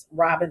 games,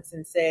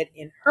 Robinson said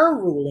in her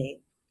ruling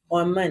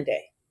on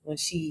Monday when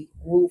she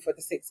ruled for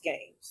the 6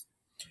 games.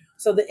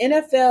 So the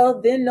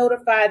NFL then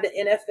notified the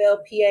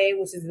NFLPA,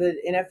 which is the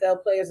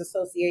NFL Players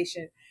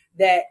Association,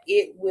 that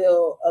it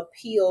will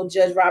appeal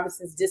Judge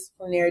Robinson's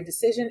disciplinary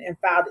decision and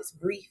filed its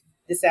brief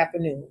this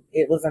afternoon.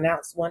 It was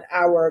announced 1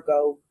 hour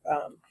ago.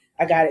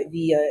 I got it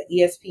via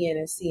ESPN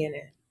and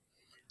CNN.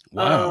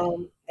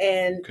 Wow.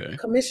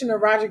 Commissioner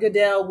Roger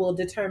Goodell will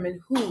determine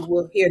who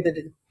will hear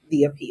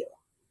the appeal.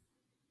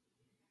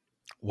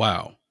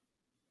 Wow.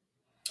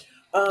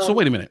 So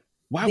wait a minute.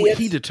 Why would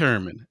he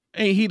determine?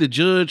 Ain't he the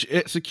judge,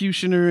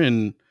 executioner,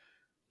 and...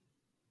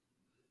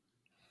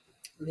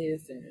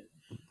 Listen.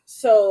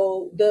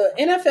 So the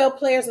NFL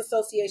Players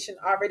Association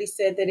already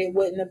said that it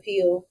wouldn't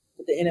appeal,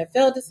 but the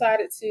NFL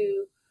decided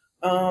to.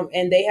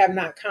 And they have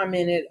not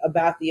commented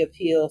about the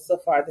appeal so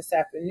far this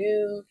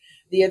afternoon.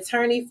 The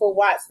attorney for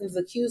Watson's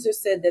accuser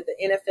said that the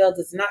NFL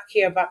does not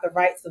care about the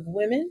rights of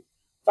women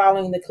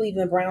following the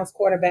Cleveland Browns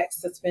quarterback's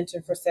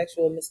suspension for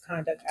sexual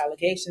misconduct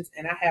allegations.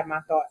 And I have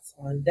my thoughts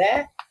on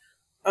that.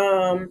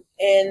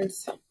 And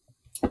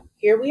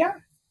here we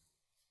are.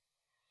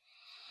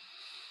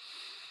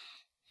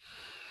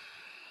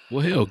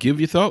 Well, hell, give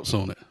your thoughts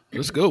on it.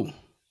 Let's go.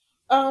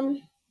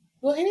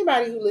 Well,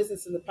 anybody who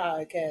listens to the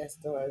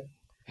podcast or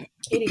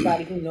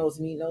anybody who knows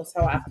me knows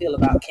how I feel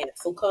about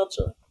cancel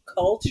culture.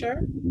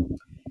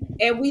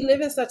 And we live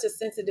in such a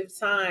sensitive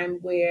time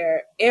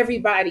where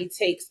everybody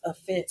takes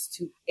offense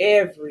to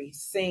every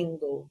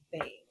single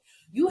thing.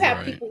 You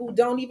have people who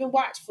don't even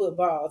watch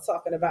football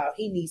talking about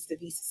he needs to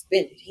be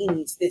suspended. He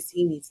needs this.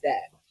 He needs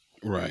that.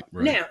 Right.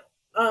 Now,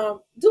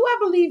 do I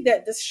believe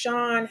that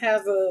Deshaun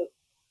has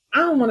I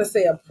don't want to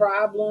say a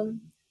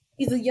problem.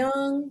 He's a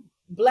young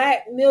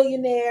Black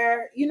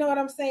millionaire. You know what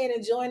I'm saying?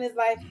 Enjoying his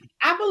life.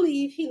 I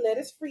believe he let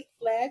his freak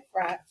flag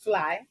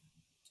fly.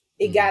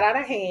 It got out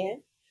of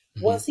hand.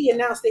 Once he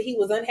announced that he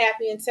was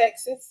unhappy in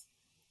Texas,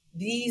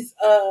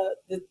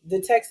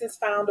 the Texans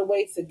found a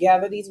way to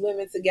gather these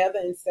women together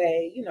and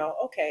say,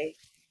 okay,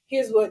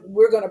 here's what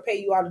we're going to pay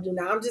you all to do.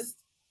 Now, I'm just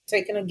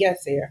taking a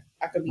guess here.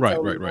 I could be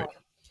totally wrong.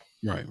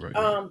 Right.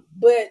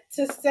 But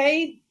to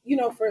say,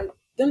 for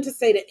them to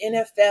say the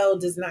NFL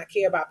does not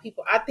care about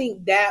people, I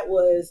think that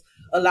was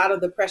a lot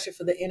of the pressure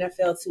for the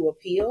NFL to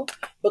appeal,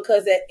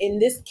 because in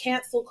this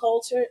cancel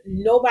culture,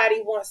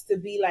 nobody wants to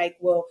be like,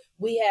 well,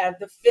 we have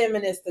the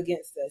feminists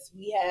against us.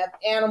 We have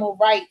animal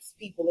rights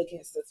people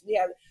against us.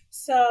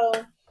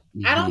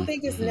 I don't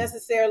think it's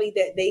necessarily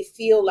that they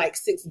feel like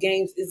 6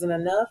 games isn't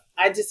enough.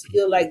 I just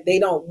feel like they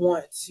don't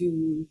want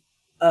to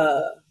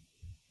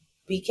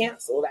be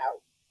canceled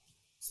out.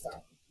 So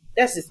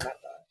that's just my thought.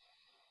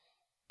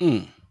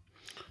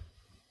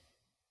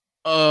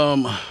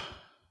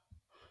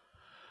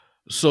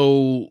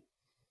 So,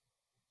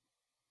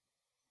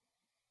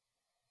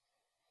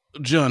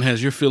 John,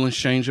 has your feelings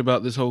changed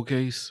about this whole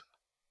case?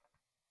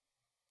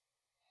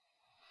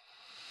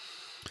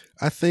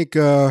 I think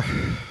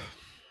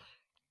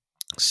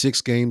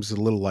 6 games is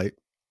a little light,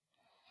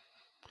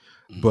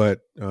 but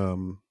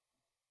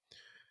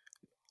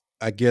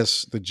I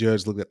guess the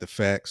judge looked at the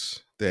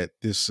facts that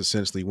this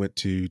essentially went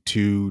to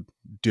 2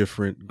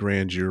 different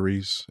grand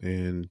juries,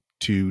 and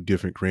 2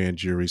 different grand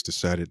juries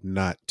decided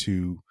not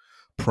to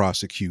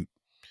prosecute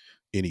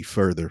any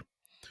further.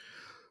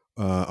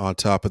 On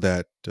top of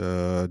that,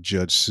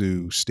 Judge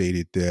Sue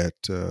stated that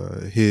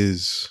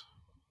his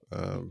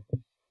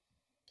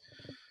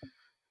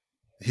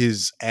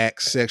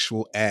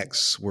sexual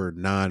acts were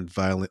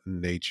nonviolent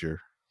in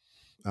nature.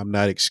 I'm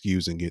not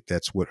excusing it.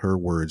 That's what her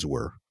words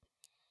were.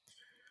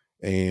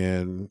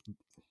 And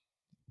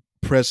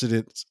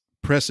precedents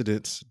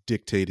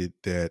dictated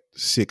that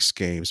 6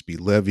 games be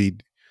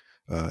levied.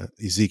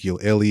 Ezekiel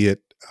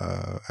Elliott,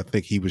 I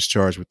think he was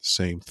charged with the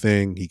same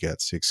thing. He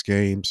got 6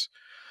 games.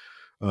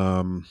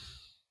 And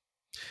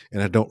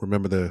I don't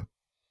remember the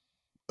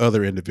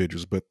other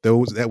individuals, but that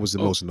was the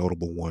most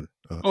notable one.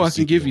 I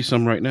can give you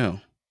some right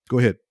now. Go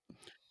ahead.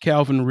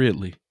 Calvin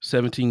Ridley,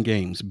 17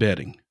 games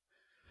betting.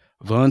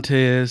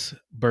 Vontaze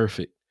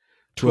Burfict,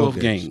 12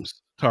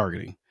 games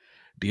targeting.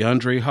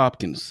 DeAndre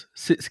Hopkins,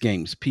 6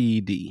 games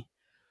PED.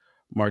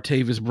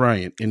 Martavis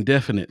Bryant,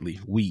 indefinitely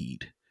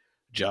weed.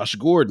 Josh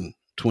Gordon,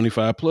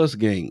 25 plus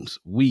games,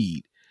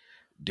 weed.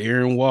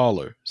 Darren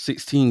Waller,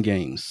 16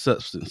 games,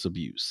 substance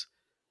abuse.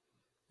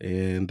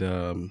 And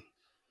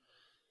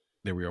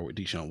there we are with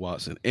Deshaun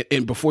Watson.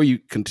 And before you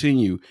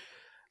continue,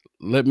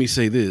 let me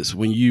say this.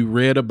 When you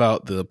read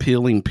about the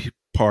appealing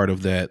part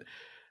of that,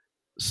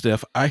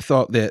 Steph, I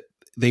thought that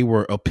they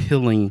were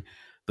appealing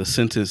the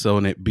sentence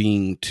on it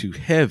being too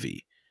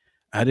heavy.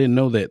 I didn't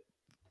know that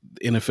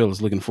the NFL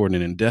is looking for an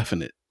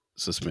indefinite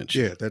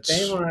suspension. Yeah,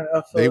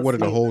 they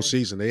wanted a whole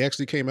season. They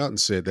actually came out and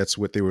said that's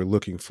what they were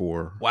looking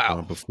for.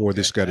 Wow. Before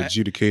this got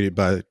adjudicated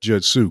by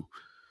Judge Sue.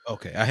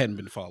 Okay, I hadn't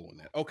been following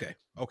that. Okay.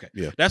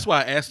 Yeah. That's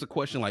why I asked the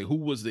question, like, who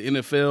was the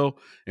NFL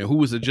and who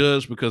was the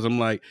judge? Because I'm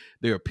like,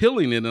 they're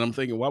appealing it, and I'm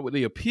thinking, why would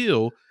they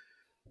appeal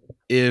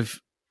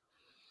if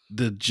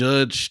the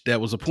judge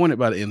that was appointed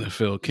by the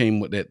NFL came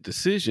with that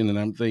decision? And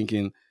I'm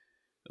thinking,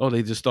 oh,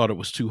 they just thought it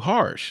was too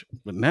harsh.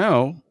 But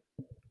now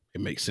it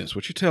makes sense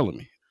what you're telling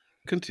me.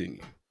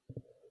 Continue.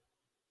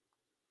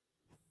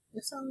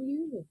 It's on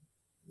you.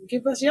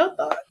 Give us your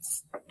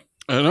thoughts.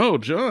 I know,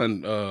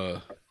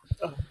 John.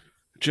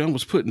 John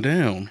was putting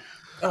down.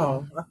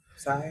 Oh,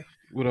 sorry.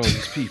 With all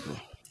these people.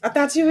 I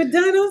thought you were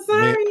done. I'm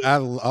sorry.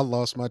 Man, I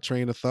lost my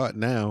train of thought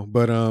now,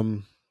 but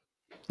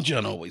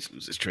John always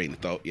loses train of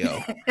thought, yo.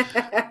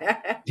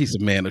 He's a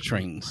man of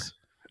trains.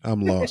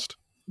 I'm lost.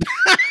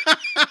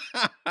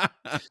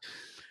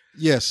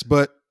 Yes,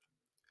 but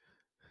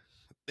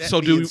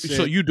do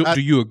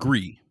you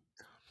agree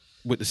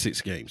with the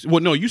 6 games? Well,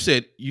 no, you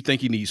said you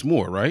think he needs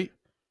more, right?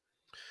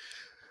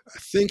 I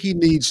think he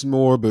needs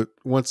more, but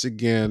once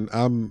again,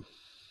 I'm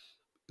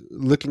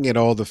looking at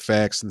all the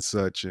facts and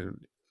such,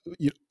 and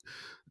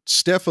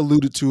Steph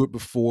alluded to it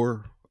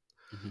before.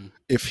 Mm-hmm.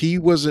 If he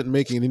wasn't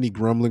making any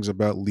grumblings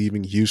about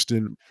leaving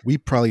Houston, we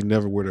probably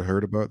never would have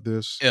heard about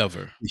this.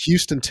 Ever. The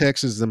Houston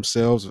Texans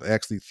themselves have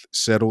actually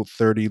settled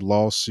 30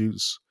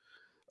 lawsuits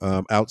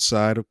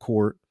outside of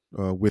court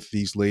with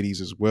these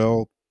ladies as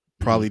well,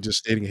 probably just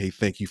stating, hey,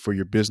 thank you for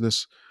your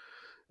business.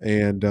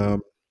 And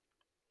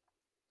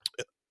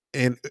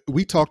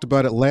we talked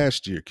about it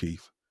last year,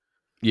 Keith.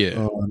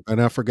 Yeah.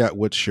 And I forgot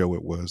what show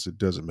it was. It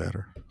doesn't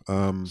matter.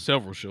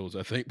 Several shows,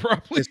 I think,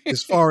 probably.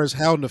 As far as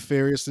how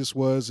nefarious this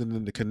was, and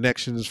then the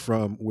connections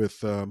with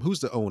who's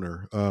the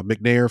owner,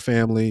 McNair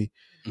family,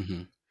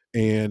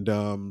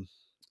 and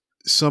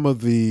some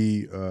of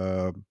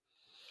the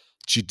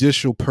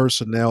judicial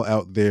personnel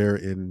out there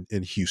in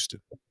Houston.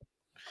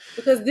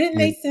 Because didn't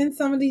they send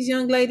some of these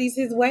young ladies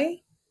his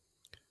way?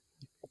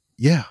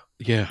 Yeah.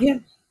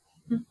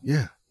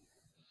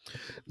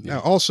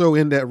 Now, also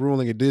in that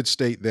ruling, it did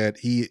state that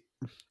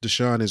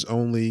Deshaun is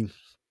only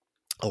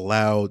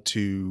allowed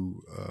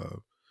to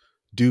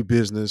do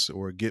business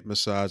or get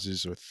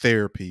massages or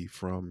therapy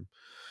from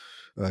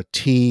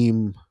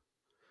team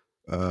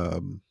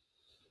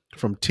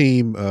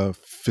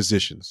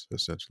physicians,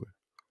 essentially.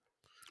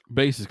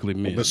 Basically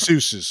men.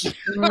 Masseuses.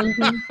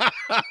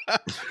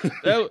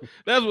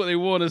 That's what they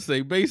want to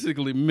say.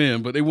 Basically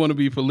men, but they want to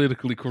be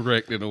politically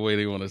correct in the way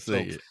they want to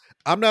say it.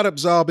 I'm not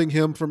absolving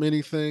him from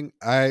anything.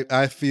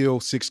 I feel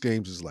 6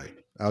 games is light.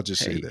 I'll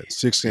just say that.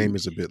 6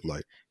 games is a bit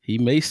light. He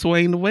may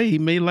swing the way. He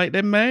may like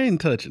that man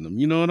touching him.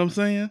 You know what I'm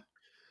saying?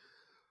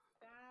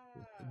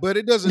 But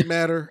it doesn't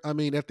matter. I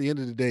mean, at the end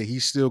of the day,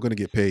 he's still going to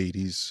get paid.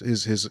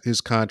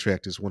 His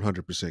contract is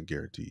 100%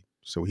 guaranteed.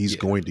 So he's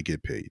going to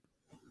get paid.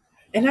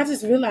 And I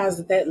just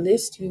realized that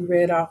list you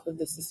read off of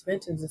the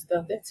suspensions and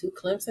stuff, there are 2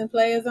 Clemson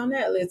players on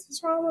that list.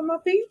 What's wrong with my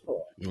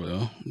people?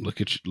 Well,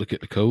 look at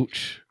the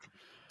coach.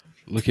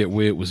 Look at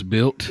where it was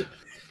built.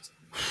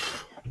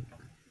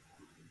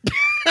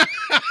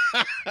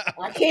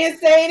 I can't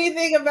say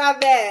anything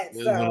about that.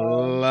 There's a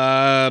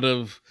lot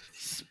of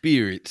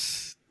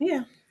spirits.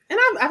 Yeah. And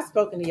I've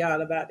spoken to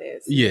y'all about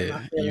this.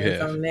 Yeah, you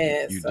have. On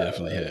that, you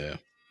definitely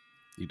have.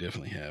 You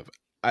definitely have.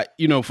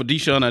 For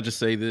Deshaun, I just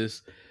say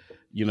this.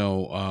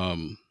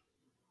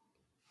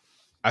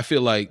 I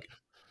feel like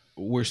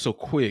we're so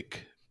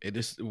quick.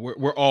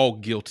 We're all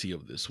guilty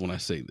of this when I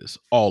say this.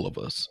 All of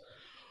us.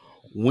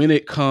 When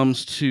it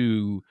comes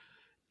to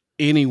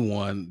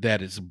anyone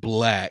that is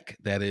black,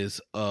 that has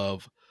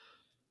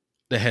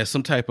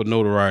some type of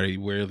notoriety,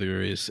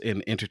 whether it's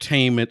in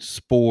entertainment,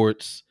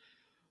 sports,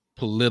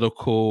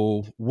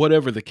 political,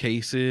 whatever the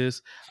case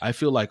is, I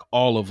feel like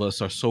all of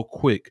us are so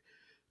quick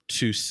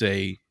to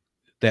say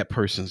that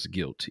person's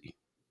guilty.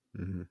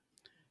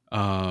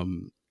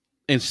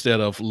 Instead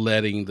of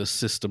letting the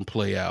system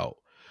play out,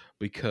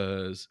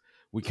 because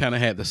we kind of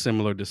had the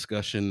similar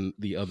discussion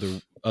the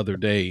other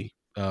day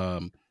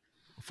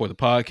for the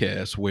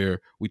podcast where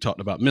we talked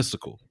about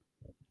Mystical,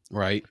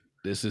 right?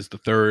 This is the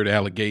 3rd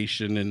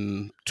allegation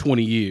in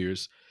 20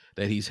 years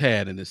that he's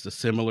had, and it's a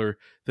similar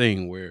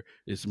thing where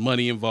it's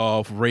money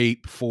involved,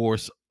 rape,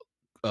 force,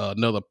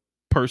 another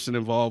person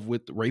involved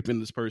with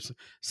raping this person,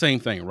 same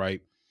thing,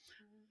 right?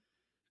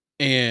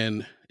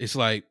 And it's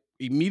like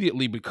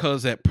immediately,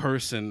 because that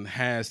person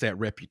has that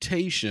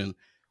reputation,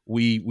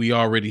 we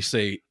already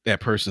say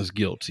that person's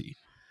guilty.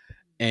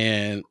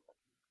 And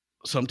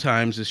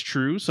sometimes it's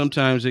true.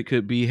 Sometimes it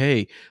could be,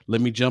 hey,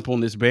 let me jump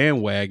on this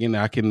bandwagon.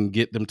 I can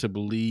get them to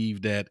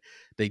believe that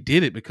they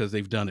did it because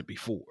they've done it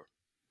before.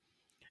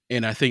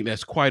 And I think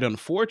that's quite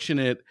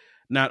unfortunate,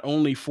 not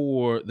only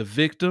for the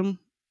victim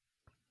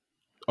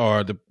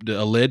or the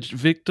alleged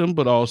victim,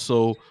 but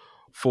also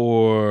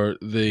for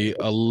the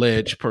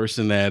alleged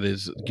person that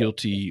is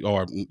guilty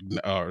or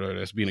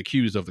that's being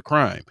accused of the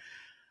crime.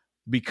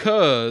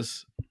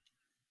 Because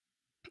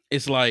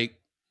it's like,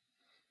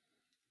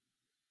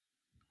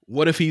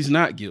 what if he's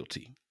not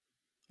guilty?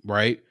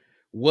 right?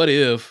 What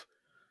if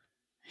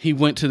he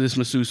went to this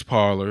masseuse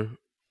parlor?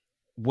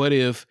 What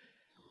if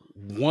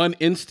one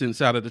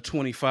instance out of the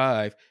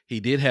 25, he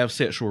did have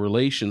sexual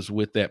relations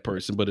with that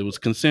person, but it was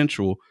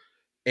consensual,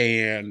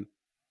 and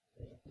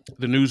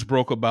the news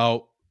broke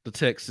about the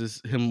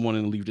Texas, him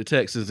wanting to leave the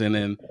Texas, and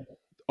then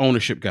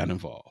ownership got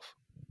involved.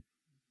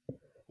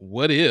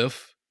 What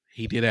if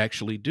he did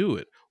actually do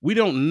it? We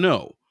don't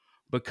know,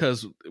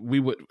 because we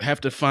would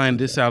have to find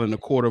this out in a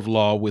court of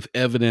law with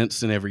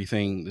evidence and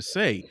everything to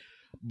say.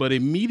 But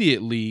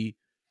immediately,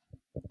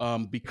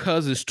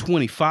 because it's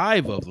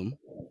 25 of them,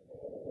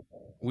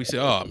 we say,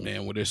 oh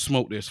man, where there's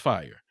smoke, there's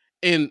fire.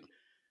 And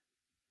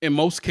in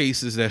most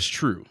cases, that's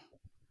true.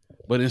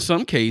 But in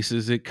some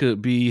cases, it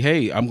could be,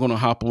 hey, I'm going to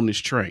hop on this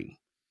train.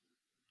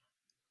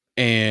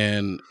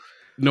 And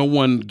no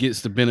one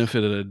gets the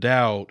benefit of the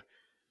doubt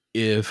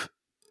if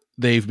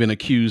they've been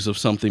accused of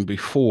something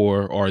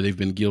before or they've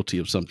been guilty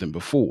of something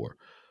before.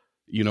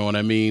 You know what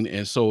I mean?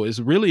 And so it's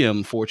really an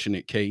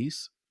unfortunate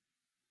case.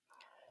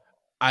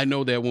 I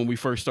know that when we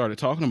first started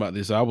talking about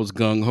this, I was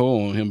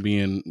gung-ho on him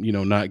being,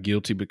 not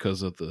guilty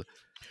because of the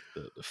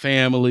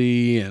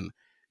family and,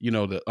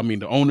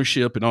 the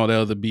ownership and all the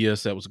other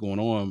BS that was going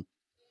on.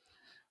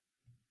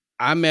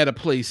 I'm at a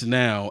place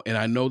now, and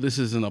I know this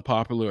isn't a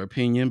popular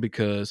opinion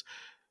because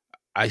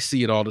I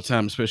see it all the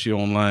time, especially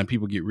online.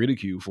 People get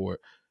ridiculed for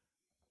it.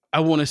 I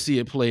want to see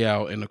it play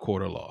out in the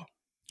court of law.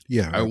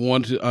 Yeah. Right. I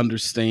want to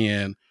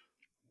understand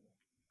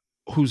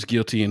who's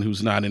guilty and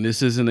who's not. And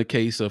this isn't a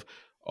case of,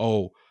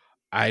 oh,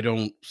 I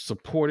don't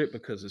support it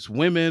because it's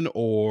women,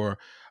 or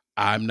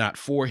I'm not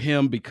for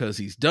him because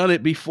he's done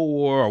it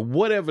before, or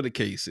whatever the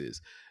case is.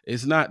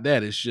 It's not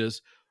that. It's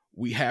just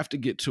we have to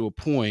get to a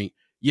point.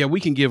 Yeah, we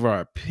can give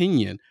our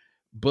opinion,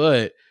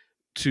 but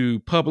to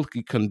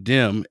publicly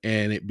condemn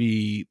and it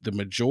be the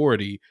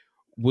majority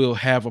will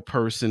have a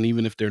person,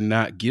 even if they're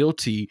not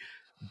guilty,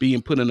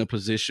 being put in a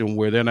position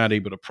where they're not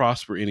able to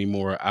prosper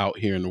anymore out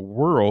here in the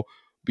world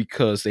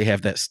because they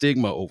have that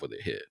stigma over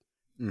their head,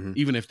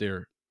 even if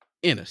they're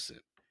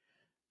innocent.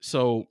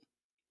 So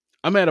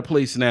I'm at a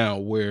place now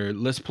where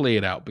let's play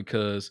it out,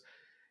 because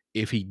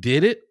if he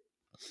did it,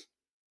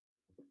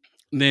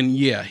 then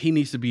yeah, he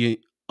needs to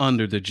be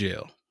under the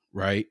jail,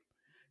 right?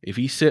 If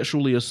he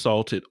sexually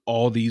assaulted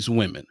all these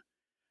women,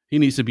 he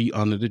needs to be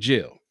under the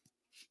jail.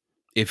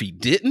 If he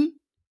didn't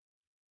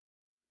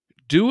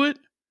do it,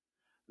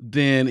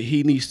 then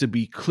he needs to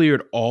be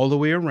cleared all the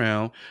way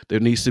around. There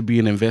needs to be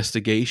an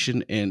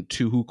investigation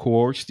into who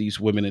coerced these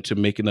women into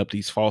making up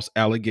these false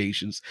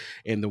allegations.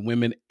 And the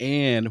women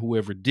and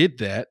whoever did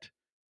that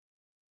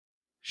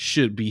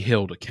should be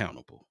held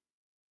accountable.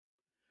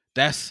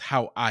 That's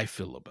how I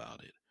feel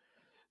about it.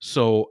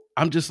 So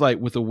I'm just like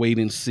with a wait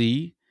and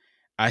see.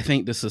 I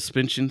think the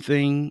suspension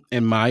thing,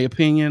 in my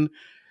opinion,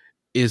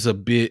 is a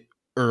bit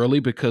early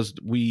because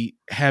we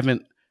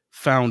haven't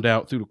found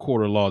out through the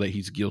court of law that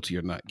he's guilty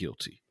or not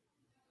guilty.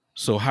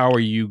 So how are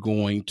you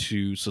going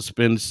to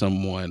suspend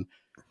someone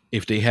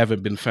if they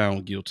haven't been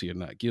found guilty or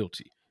not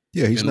guilty?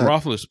 Yeah, he's not.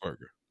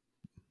 Roethlisberger.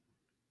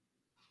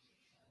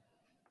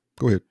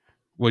 Go ahead.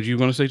 What you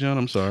going to say, John?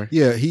 I'm sorry.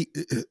 Yeah,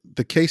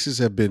 the cases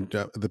have been,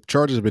 the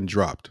charges have been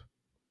dropped.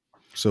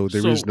 So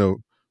there's no.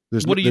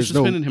 What are you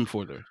suspending him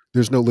for there?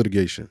 There's no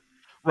litigation.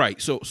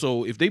 Right.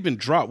 So if they've been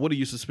dropped, what are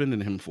you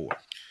suspending him for?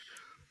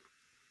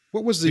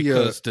 What was the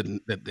because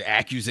the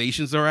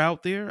accusations are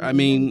out there? I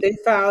mean, they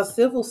filed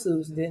civil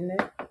suits, didn't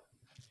they?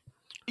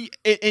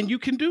 And you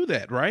can do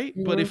that, right?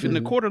 But if in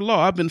the court of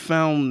law I've been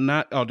found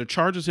the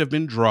charges have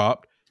been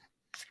dropped,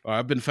 or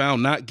I've been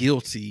found not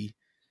guilty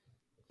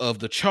of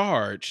the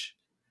charge,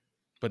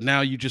 but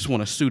now you just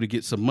want to sue to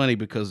get some money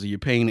because of your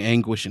pain,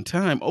 anguish, and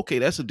time. Okay,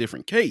 that's a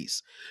different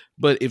case.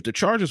 But if the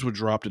charges were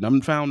dropped and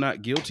I'm found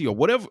not guilty, or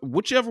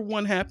whichever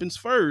one happens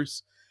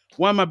first,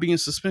 why am I being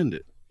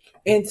suspended?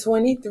 And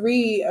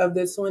 23 of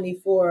the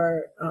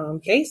 24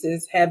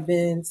 cases have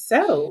been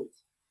settled.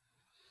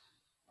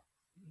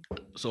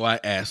 So I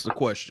asked the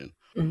question: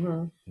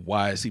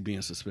 why is he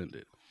being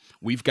suspended?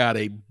 We've got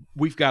a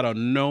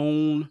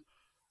known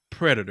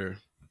predator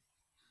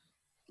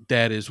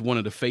that is one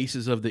of the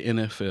faces of the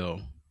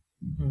NFL,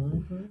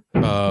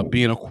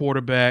 being a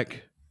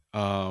quarterback.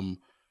 It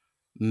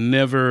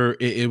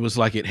was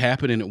like it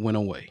happened and it went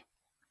away.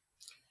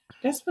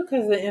 That's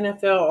because the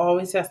NFL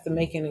always has to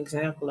make an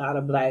example out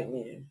of black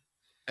men.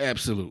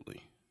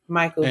 Absolutely.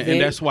 Michael Vick.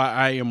 And that's why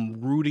I am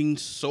rooting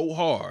so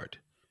hard.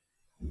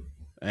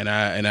 And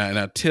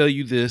I tell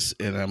you this,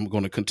 and I'm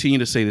going to continue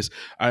to say this.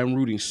 I am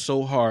rooting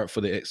so hard for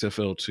the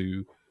XFL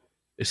to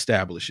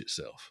establish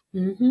itself.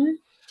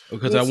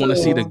 Because I want to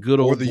see the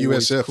good old or the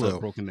USFL club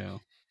broken down.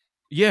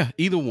 Yeah,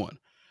 either one.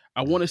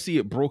 I want to see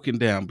it broken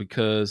down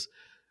because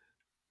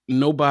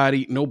no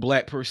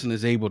black person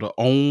is able to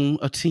own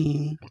a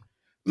team.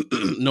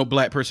 No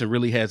black person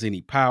really has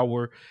any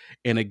power.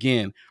 And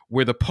again,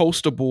 we're the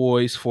poster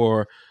boys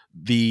for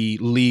the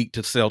league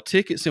to sell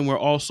tickets, and we're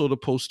also the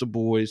poster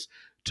boys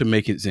to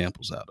make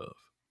examples out of.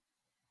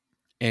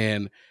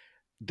 And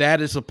that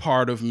is a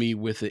part of me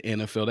with the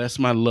NFL. That's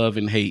my love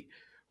and hate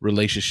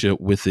relationship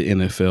with the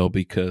NFL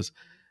because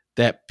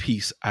that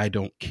piece I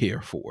don't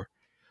care for.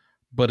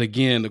 But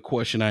again, the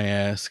question I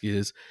ask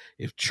is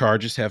if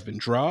charges have been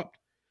dropped.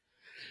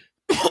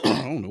 I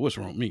don't know what's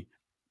wrong with me.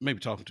 Maybe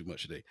talking too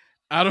much today.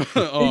 I don't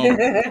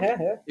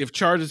if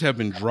charges have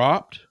been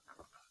dropped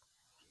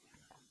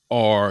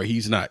or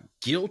he's not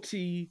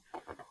guilty,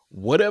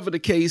 whatever the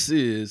case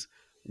is,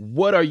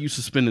 what are you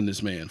suspending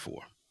this man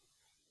for?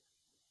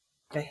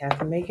 They have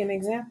to make an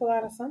example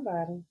out of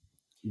somebody.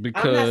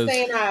 Because I'm not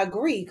saying I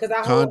agree, because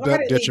I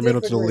conduct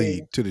detrimental to the disagree.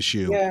 league, to the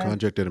shield. Yeah.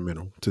 Conduct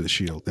detrimental to the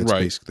shield. That's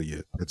basically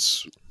it.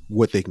 That's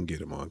what they can get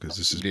him on, because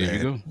this is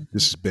bad.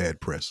 This is bad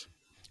press.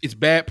 It's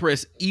bad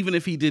press, even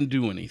if he didn't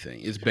do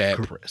anything. It's bad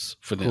press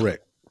for them.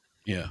 Correct.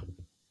 Yeah.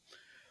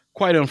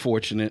 Quite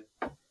unfortunate.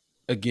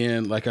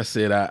 Again, like I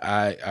said,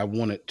 I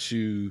want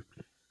to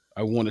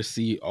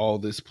see all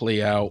this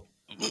play out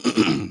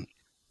in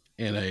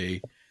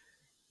a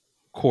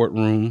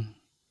courtroom,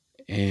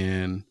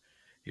 and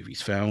if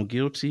he's found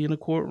guilty in a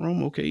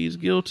courtroom, okay, he's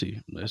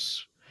guilty.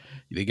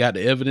 They got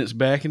the evidence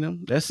backing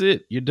him. That's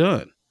it. You're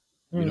done.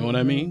 You know what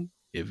I mean?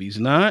 If he's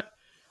not,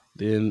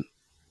 then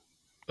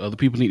other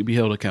people need to be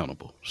held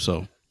accountable.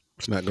 So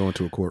it's not going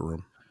to a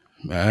courtroom.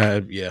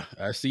 I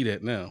see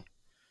that now.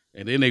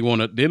 And then they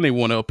want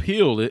to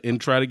appeal it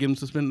and try to get him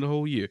suspended the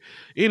whole year.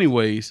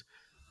 Anyways,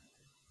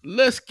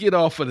 let's get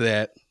off of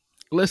that.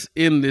 Let's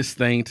end this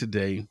thing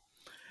today.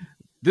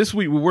 This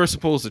week we were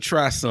supposed to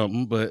try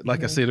something, but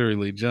like I said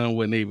earlier, John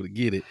wasn't able to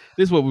get it.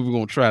 This is what we were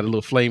going to try, the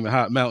little flaming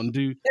hot Mountain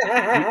Dew.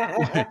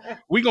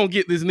 We're going to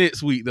get this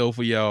next week, though,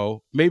 for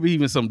y'all. Maybe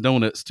even some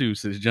donuts, too,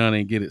 since John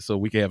ain't get it, so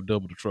we can have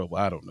double the trouble.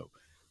 I don't know.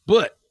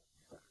 But,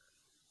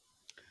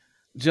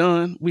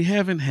 John, we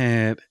haven't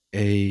had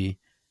a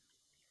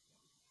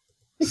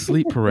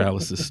sleep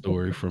paralysis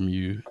story from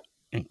you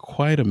in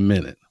quite a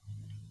minute.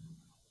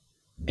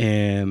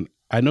 And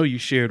I know you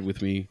shared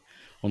with me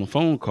on a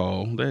phone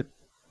call that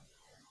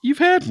you've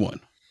had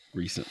one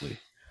recently.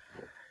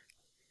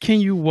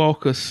 Can you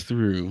walk us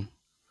through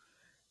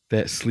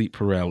that sleep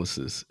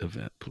paralysis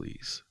event,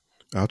 please?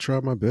 I'll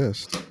try my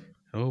best.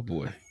 Oh,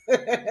 boy.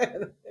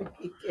 Get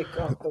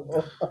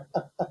comfortable.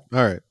 All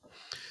right.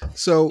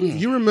 So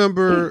you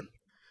remember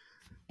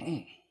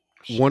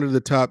one of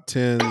the top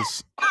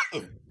 10s.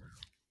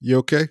 You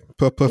okay?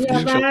 Puff.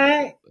 Yeah,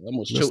 I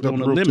almost choked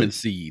on a lemon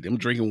seed. I'm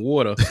drinking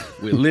water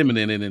with lemon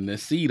in it, and the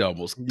seed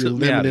almost took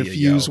me out of here,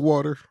 infused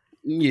water?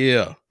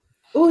 Yeah.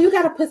 Oh, you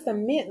got to put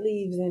some mint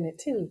leaves in it,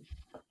 too.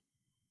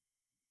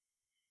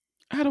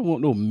 I don't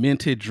want no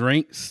minted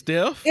drink,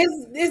 Steph.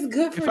 It's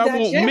good for digestion. If I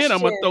want mint,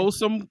 I'm gonna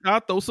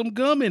throw some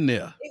gum in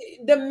there.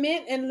 The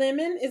mint and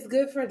lemon is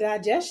good for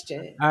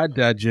digestion. I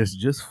digest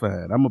just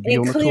fine. I'm gonna be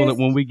on the toilet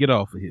when we get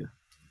off of here.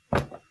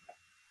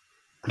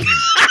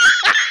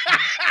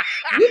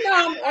 You know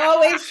I'm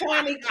always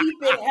trying to keep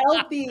it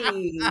healthy.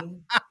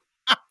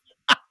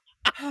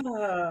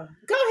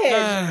 Go ahead,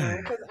 John,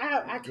 because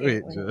I can't. Go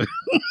ahead, John.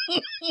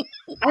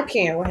 I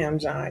can't with him,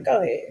 John.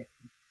 Go ahead.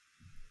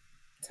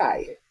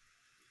 Tired.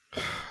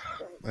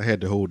 I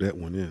had to hold that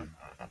one in.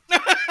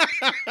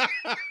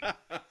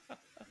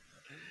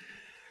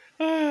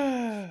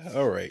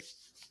 All right.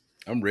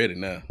 I'm ready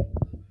now.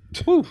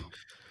 Whew.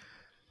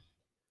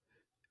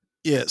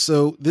 Yeah,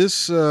 so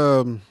this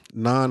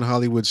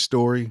non-Hollywood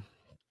story,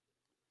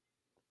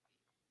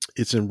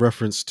 it's in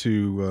reference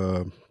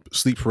to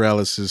sleep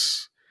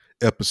paralysis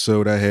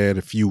episode I had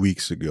a few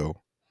weeks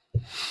ago.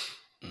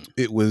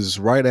 It was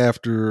right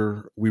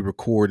after we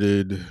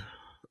recorded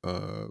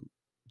the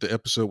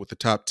episode with the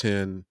top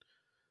 10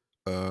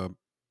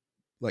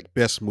 like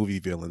best movie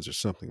villains or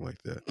something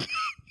like that. Did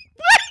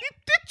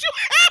you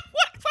have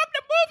one from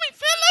the movie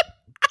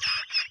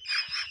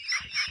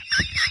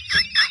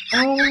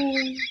villain?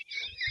 Oh,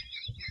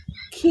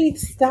 Keith,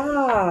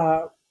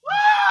 stop.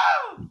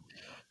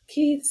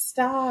 Keith,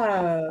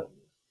 stop.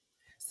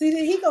 See,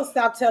 he gonna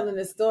stop telling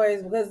the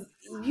stories because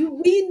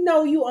we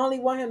know you only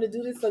want him to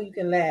do this so you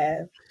can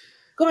laugh.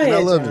 Go ahead,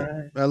 I love John.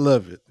 it. I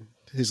love it.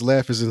 His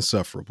laugh is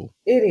insufferable.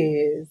 It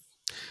is.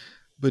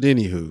 But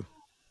anywho,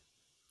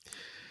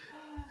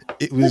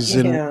 it was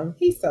Look at him.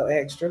 He's so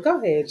extra.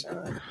 Go ahead,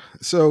 John.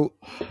 So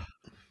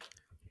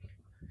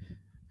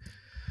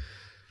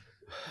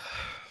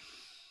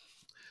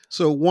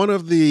one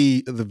of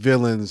the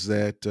villains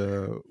that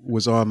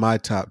was on my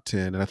top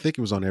 10, and I think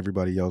it was on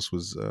everybody else,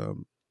 was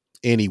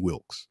Annie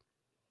Wilkes.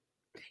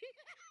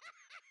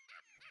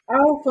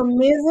 Oh, for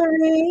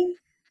Misery?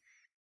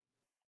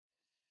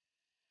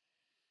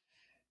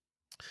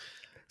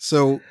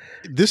 So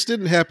this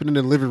didn't happen in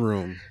the living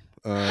room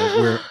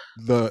where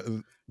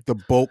the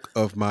bulk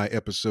of my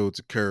episodes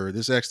occur.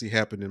 This actually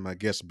happened in my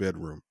guest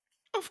bedroom.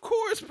 Of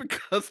course,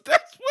 because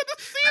that's where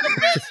the scene of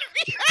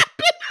misery happened.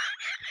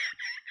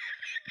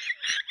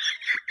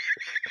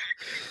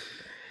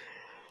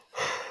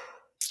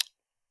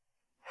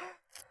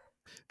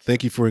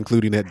 Thank you for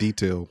including that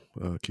detail,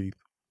 Keith.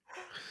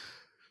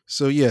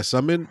 So yes,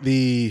 I'm in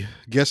the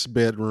guest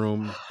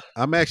bedroom.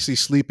 I'm actually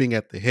sleeping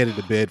at the head of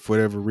the bed for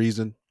whatever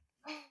reason.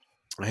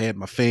 I had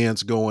my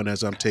fans going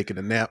as I'm taking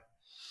a nap.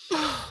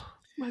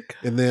 my God.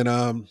 And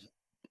then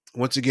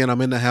once again,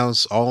 I'm in the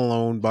house all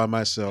alone by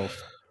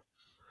myself.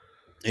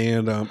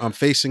 And I'm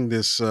facing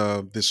this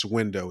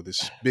window,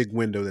 this big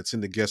window that's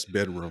in the guest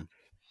bedroom.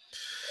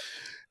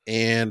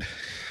 And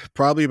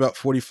probably about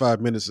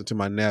 45 minutes into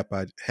my nap,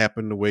 I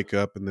happen to wake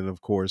up, and then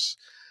of course,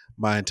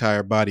 my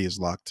entire body is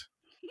locked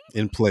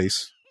in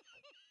place,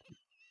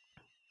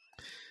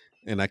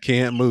 and I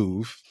can't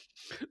move.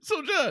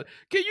 So, John,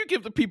 can you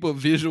give the people a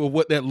visual of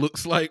what that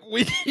looks like?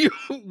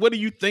 What do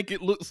you think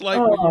it looks like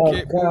when you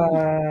can't move?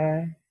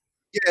 God.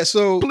 Yeah,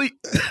 so Please,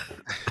 give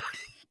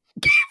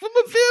them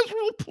a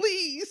visual,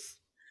 please.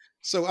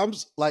 So I'm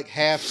like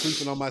half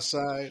sleeping on my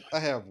side. I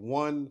have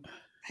one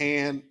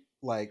hand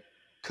like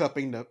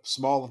cupping the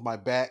small of my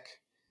back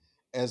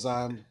as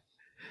I'm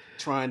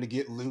trying to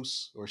get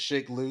loose or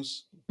shake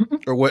loose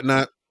or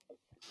whatnot.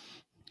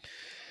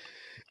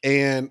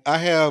 And I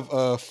have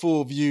a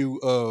full view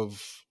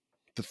of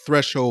the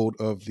threshold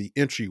of the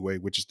entryway,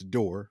 which is the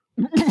door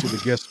to the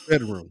guest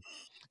bedroom,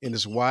 and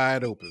it's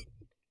wide open.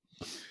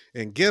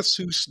 And guess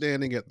who's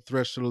standing at the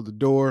threshold of the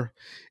door?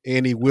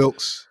 Annie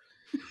Wilkes.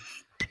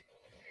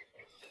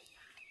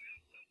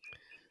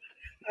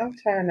 I'm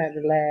trying not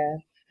to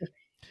laugh.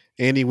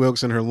 Annie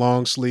Wilkes in her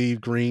long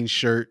sleeve green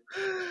shirt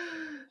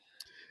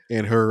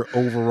and her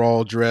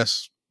overall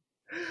dress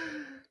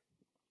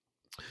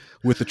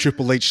with the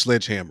Triple H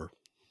sledgehammer.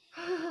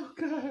 Oh,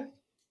 God.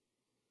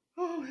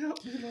 Oh,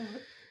 help me, Lord.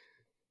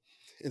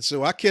 And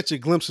so I catch a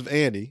glimpse of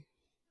Annie,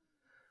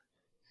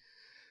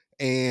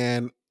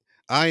 and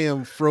I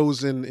am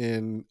frozen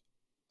in.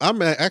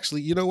 I'm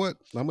actually, you know what?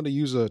 I'm going to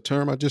use a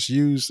term I just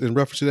used in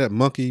reference to that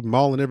monkey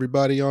mauling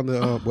everybody on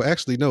the. Well,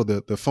 actually, no,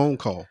 the phone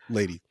call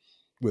lady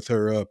with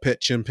her pet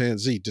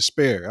chimpanzee.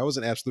 Despair. I was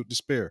in absolute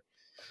despair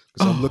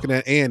because I'm looking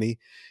at Annie.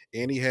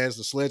 Annie has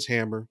the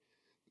sledgehammer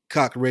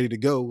cocked, ready to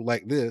go,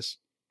 like this,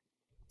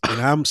 and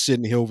I'm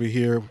sitting over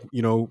here,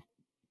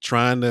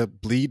 trying to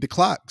bleed the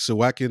clock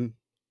so I can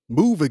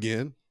move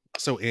again,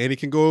 so Annie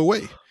can go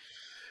away.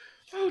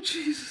 Oh,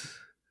 Jesus.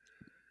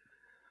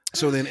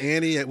 So then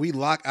Annie, we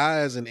lock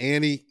eyes, and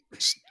Annie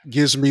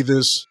gives me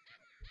this.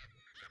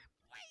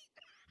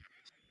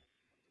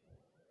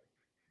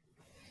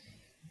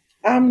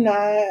 I'm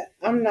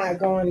not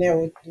going there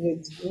with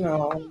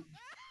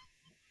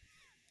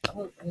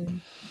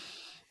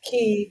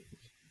Keith.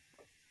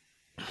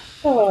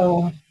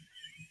 Oh.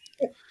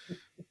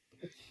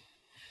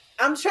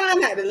 I'm trying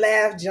not to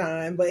laugh,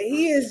 John, but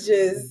he is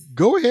just.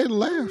 Go ahead and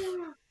laugh.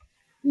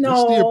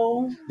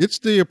 No. It's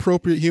the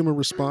appropriate human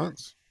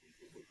response.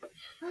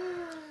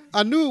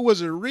 I knew it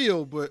wasn't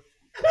real, but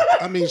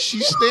I mean,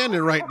 she's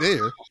standing right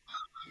there.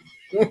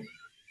 I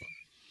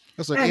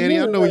was like, Annie,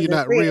 I know you're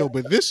not real,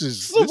 but this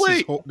is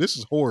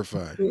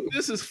horrifying.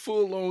 This is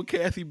full on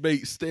Kathy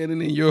Bates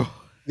standing in your.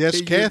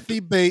 Yes, Kathy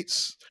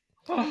Bates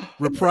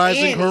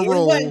reprising her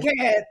role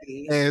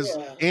as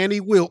Annie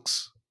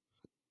Wilkes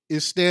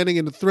is standing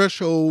in the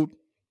threshold.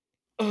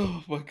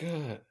 Oh my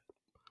God!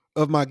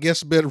 Of my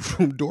guest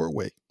bedroom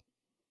doorway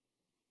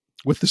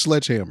with the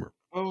sledgehammer.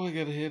 Oh, I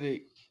got a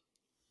headache.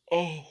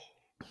 Oh.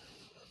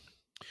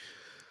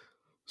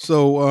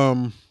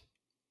 So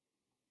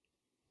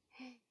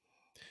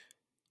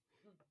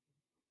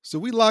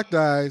we locked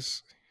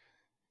eyes,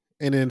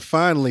 and then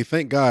finally,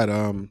 thank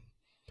God,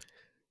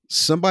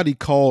 somebody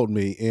called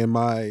me, and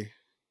my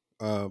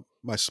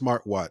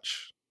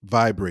smartwatch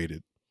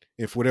vibrated.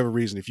 And for whatever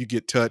reason, if you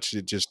get touched,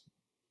 it just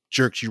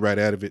jerks you right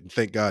out of it. And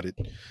thank God,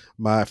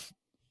 my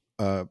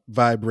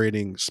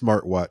vibrating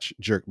smartwatch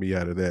jerked me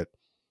out of that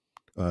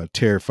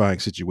terrifying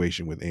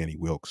situation with Annie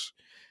Wilkes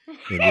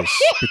in this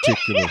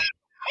particular.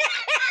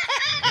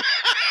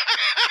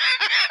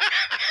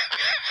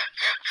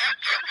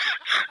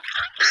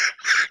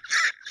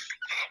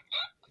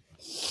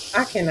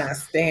 I cannot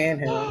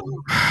stand him.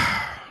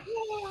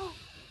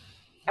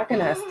 I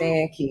cannot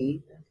stand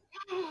Keith.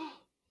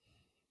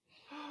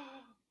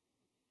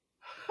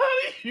 How do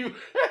you have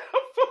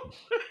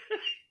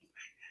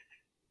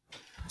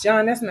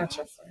John, that's not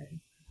your friend.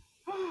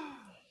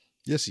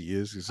 Yes, he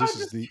is.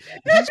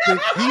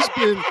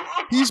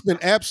 He's been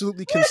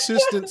absolutely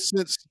consistent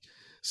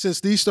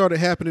since these started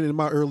happening in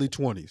my early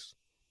 20s.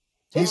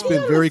 He's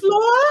been very. On the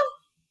floor?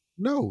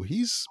 No,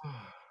 he's.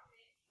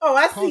 Oh,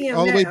 I see him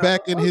all now. the way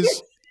back in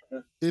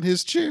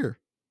his chair.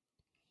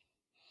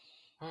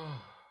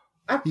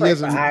 I pray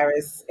for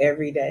Iris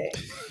every day.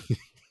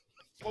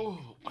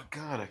 Oh my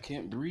God, I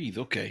can't breathe.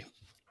 Okay.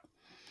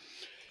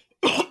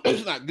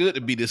 It's not good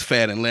to be this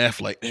fat and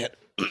laugh like that.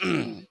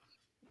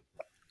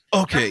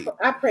 Okay.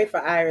 I pray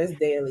for Iris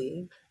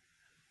daily.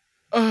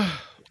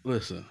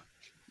 Listen,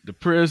 the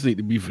prayers need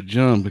to be for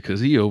John because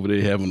he over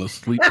there having a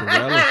sleep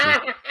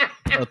paralysis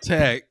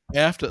attack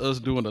after us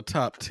doing a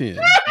top 10.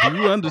 Do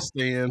you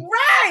understand?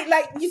 Right.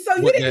 Like, so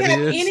you didn't have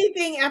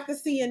anything after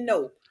seeing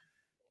Nope?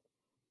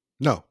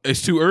 No.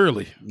 It's too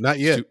early. Not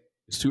yet.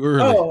 It's too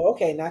early. Oh,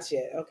 okay. Not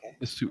yet. Okay.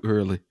 It's too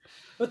early.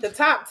 But the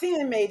top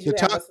 10 made you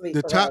have a sleep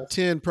paralysis. The top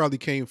 10 probably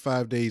came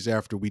 5 days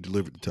after we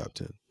delivered the top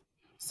 10.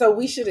 So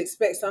we should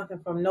expect something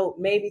from Nope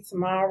maybe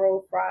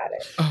tomorrow, Friday.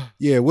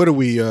 Yeah, what are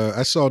we?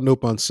 I saw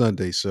Nope on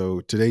Sunday,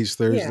 so today's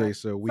Thursday. Yeah.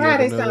 So we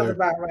Friday have another sounds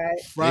about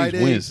right. Friday,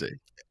 Today's Wednesday.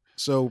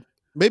 So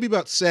maybe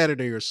about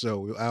Saturday or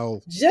so.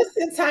 I'll just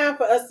in time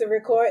for us to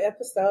record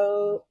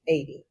episode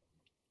 80.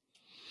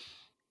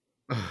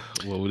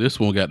 Well,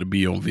 this one got to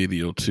be on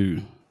video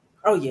too.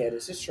 Oh yeah,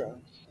 this is true.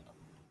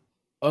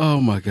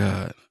 Oh my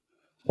God,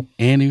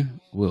 Annie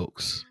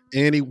Wilkes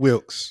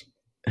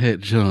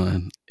had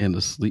John in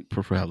a sleep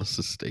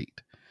paralysis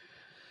state.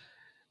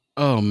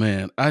 Oh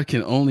man, I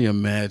can only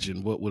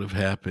imagine what would have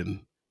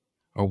happened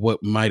or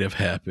what might have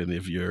happened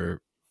if your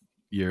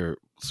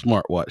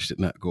smartwatch did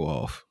not go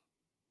off.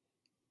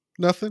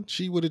 Nothing.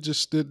 She would have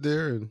just stood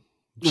there and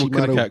she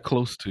could have got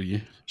close to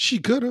you. She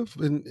could have,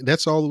 and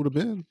that's all it would have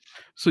been.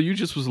 So you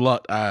just was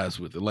locked eyes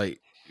with it. Like,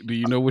 do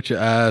you know what your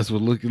eyes were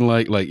looking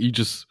like? Like you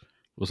just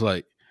was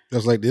like, I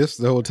was like this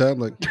the whole time.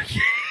 Like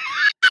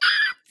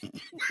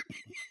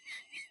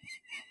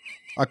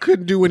I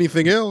couldn't do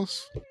anything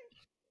else.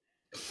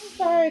 I'm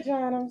sorry,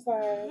 John. I'm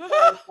sorry.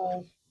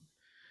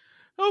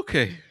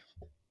 Okay.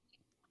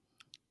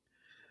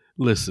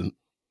 Listen.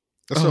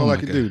 That's all I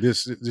can do.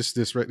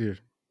 This right here.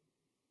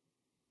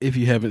 If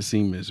you haven't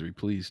seen Misery,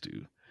 please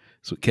do.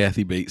 It's with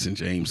Kathy Bates and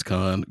James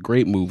Caan.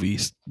 Great movie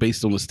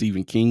based on a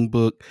Stephen King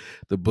book.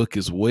 The book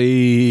is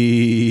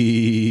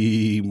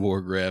way more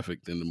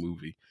graphic than the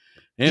movie.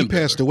 And he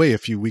passed away a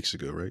few weeks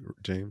ago, right,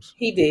 James?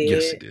 He did.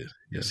 Yes, he did.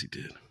 Yes, he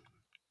did.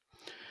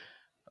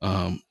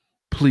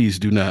 Please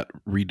do not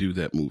redo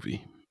that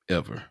movie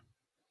ever.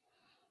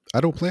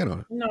 I don't plan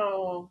on it.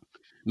 No,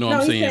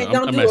 I'm saying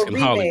I'm asking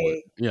Hollywood.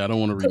 Yeah, I don't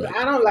want to remake.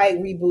 I don't like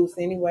reboots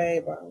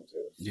anyway, but I'm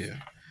just... Yeah.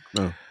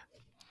 No.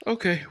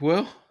 Okay,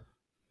 well,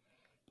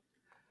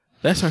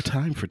 that's our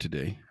time for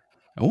today.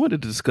 I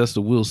wanted to discuss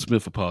the Will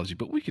Smith apology,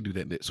 but we can do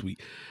that next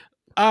week.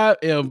 I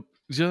am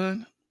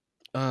John.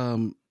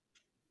 Thank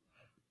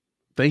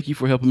you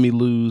for helping me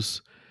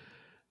lose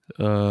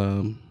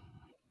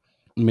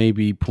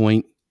maybe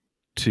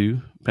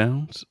 0.2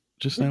 pounds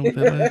just now with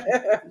that laugh.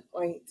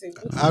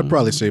 0.2. I'd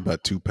probably say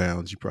about 2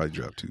 pounds. You probably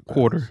dropped 2 pounds.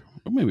 Quarter,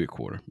 or maybe a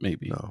quarter,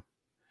 maybe. No.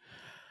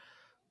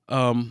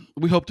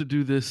 We hope to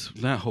do this.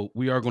 Not hope.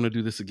 We are going to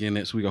do this again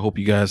next week. I hope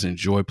you guys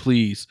enjoy.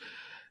 Please,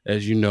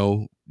 as you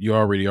know, you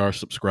already are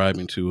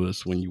subscribing to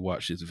us when you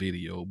watch this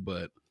video,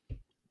 but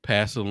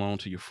pass it along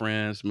to your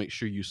friends. Make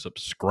sure you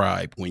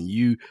subscribe. When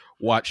you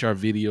watch our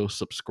video,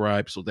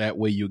 subscribe so that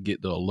way you'll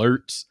get the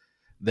alerts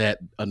that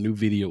a new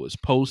video is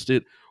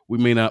posted. We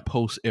may not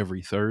post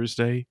every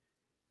Thursday,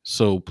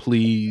 so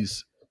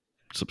please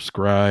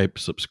subscribe.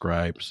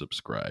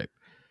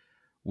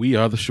 We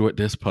are the Short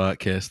Desk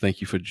Podcast.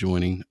 Thank you for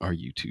joining our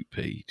YouTube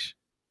page.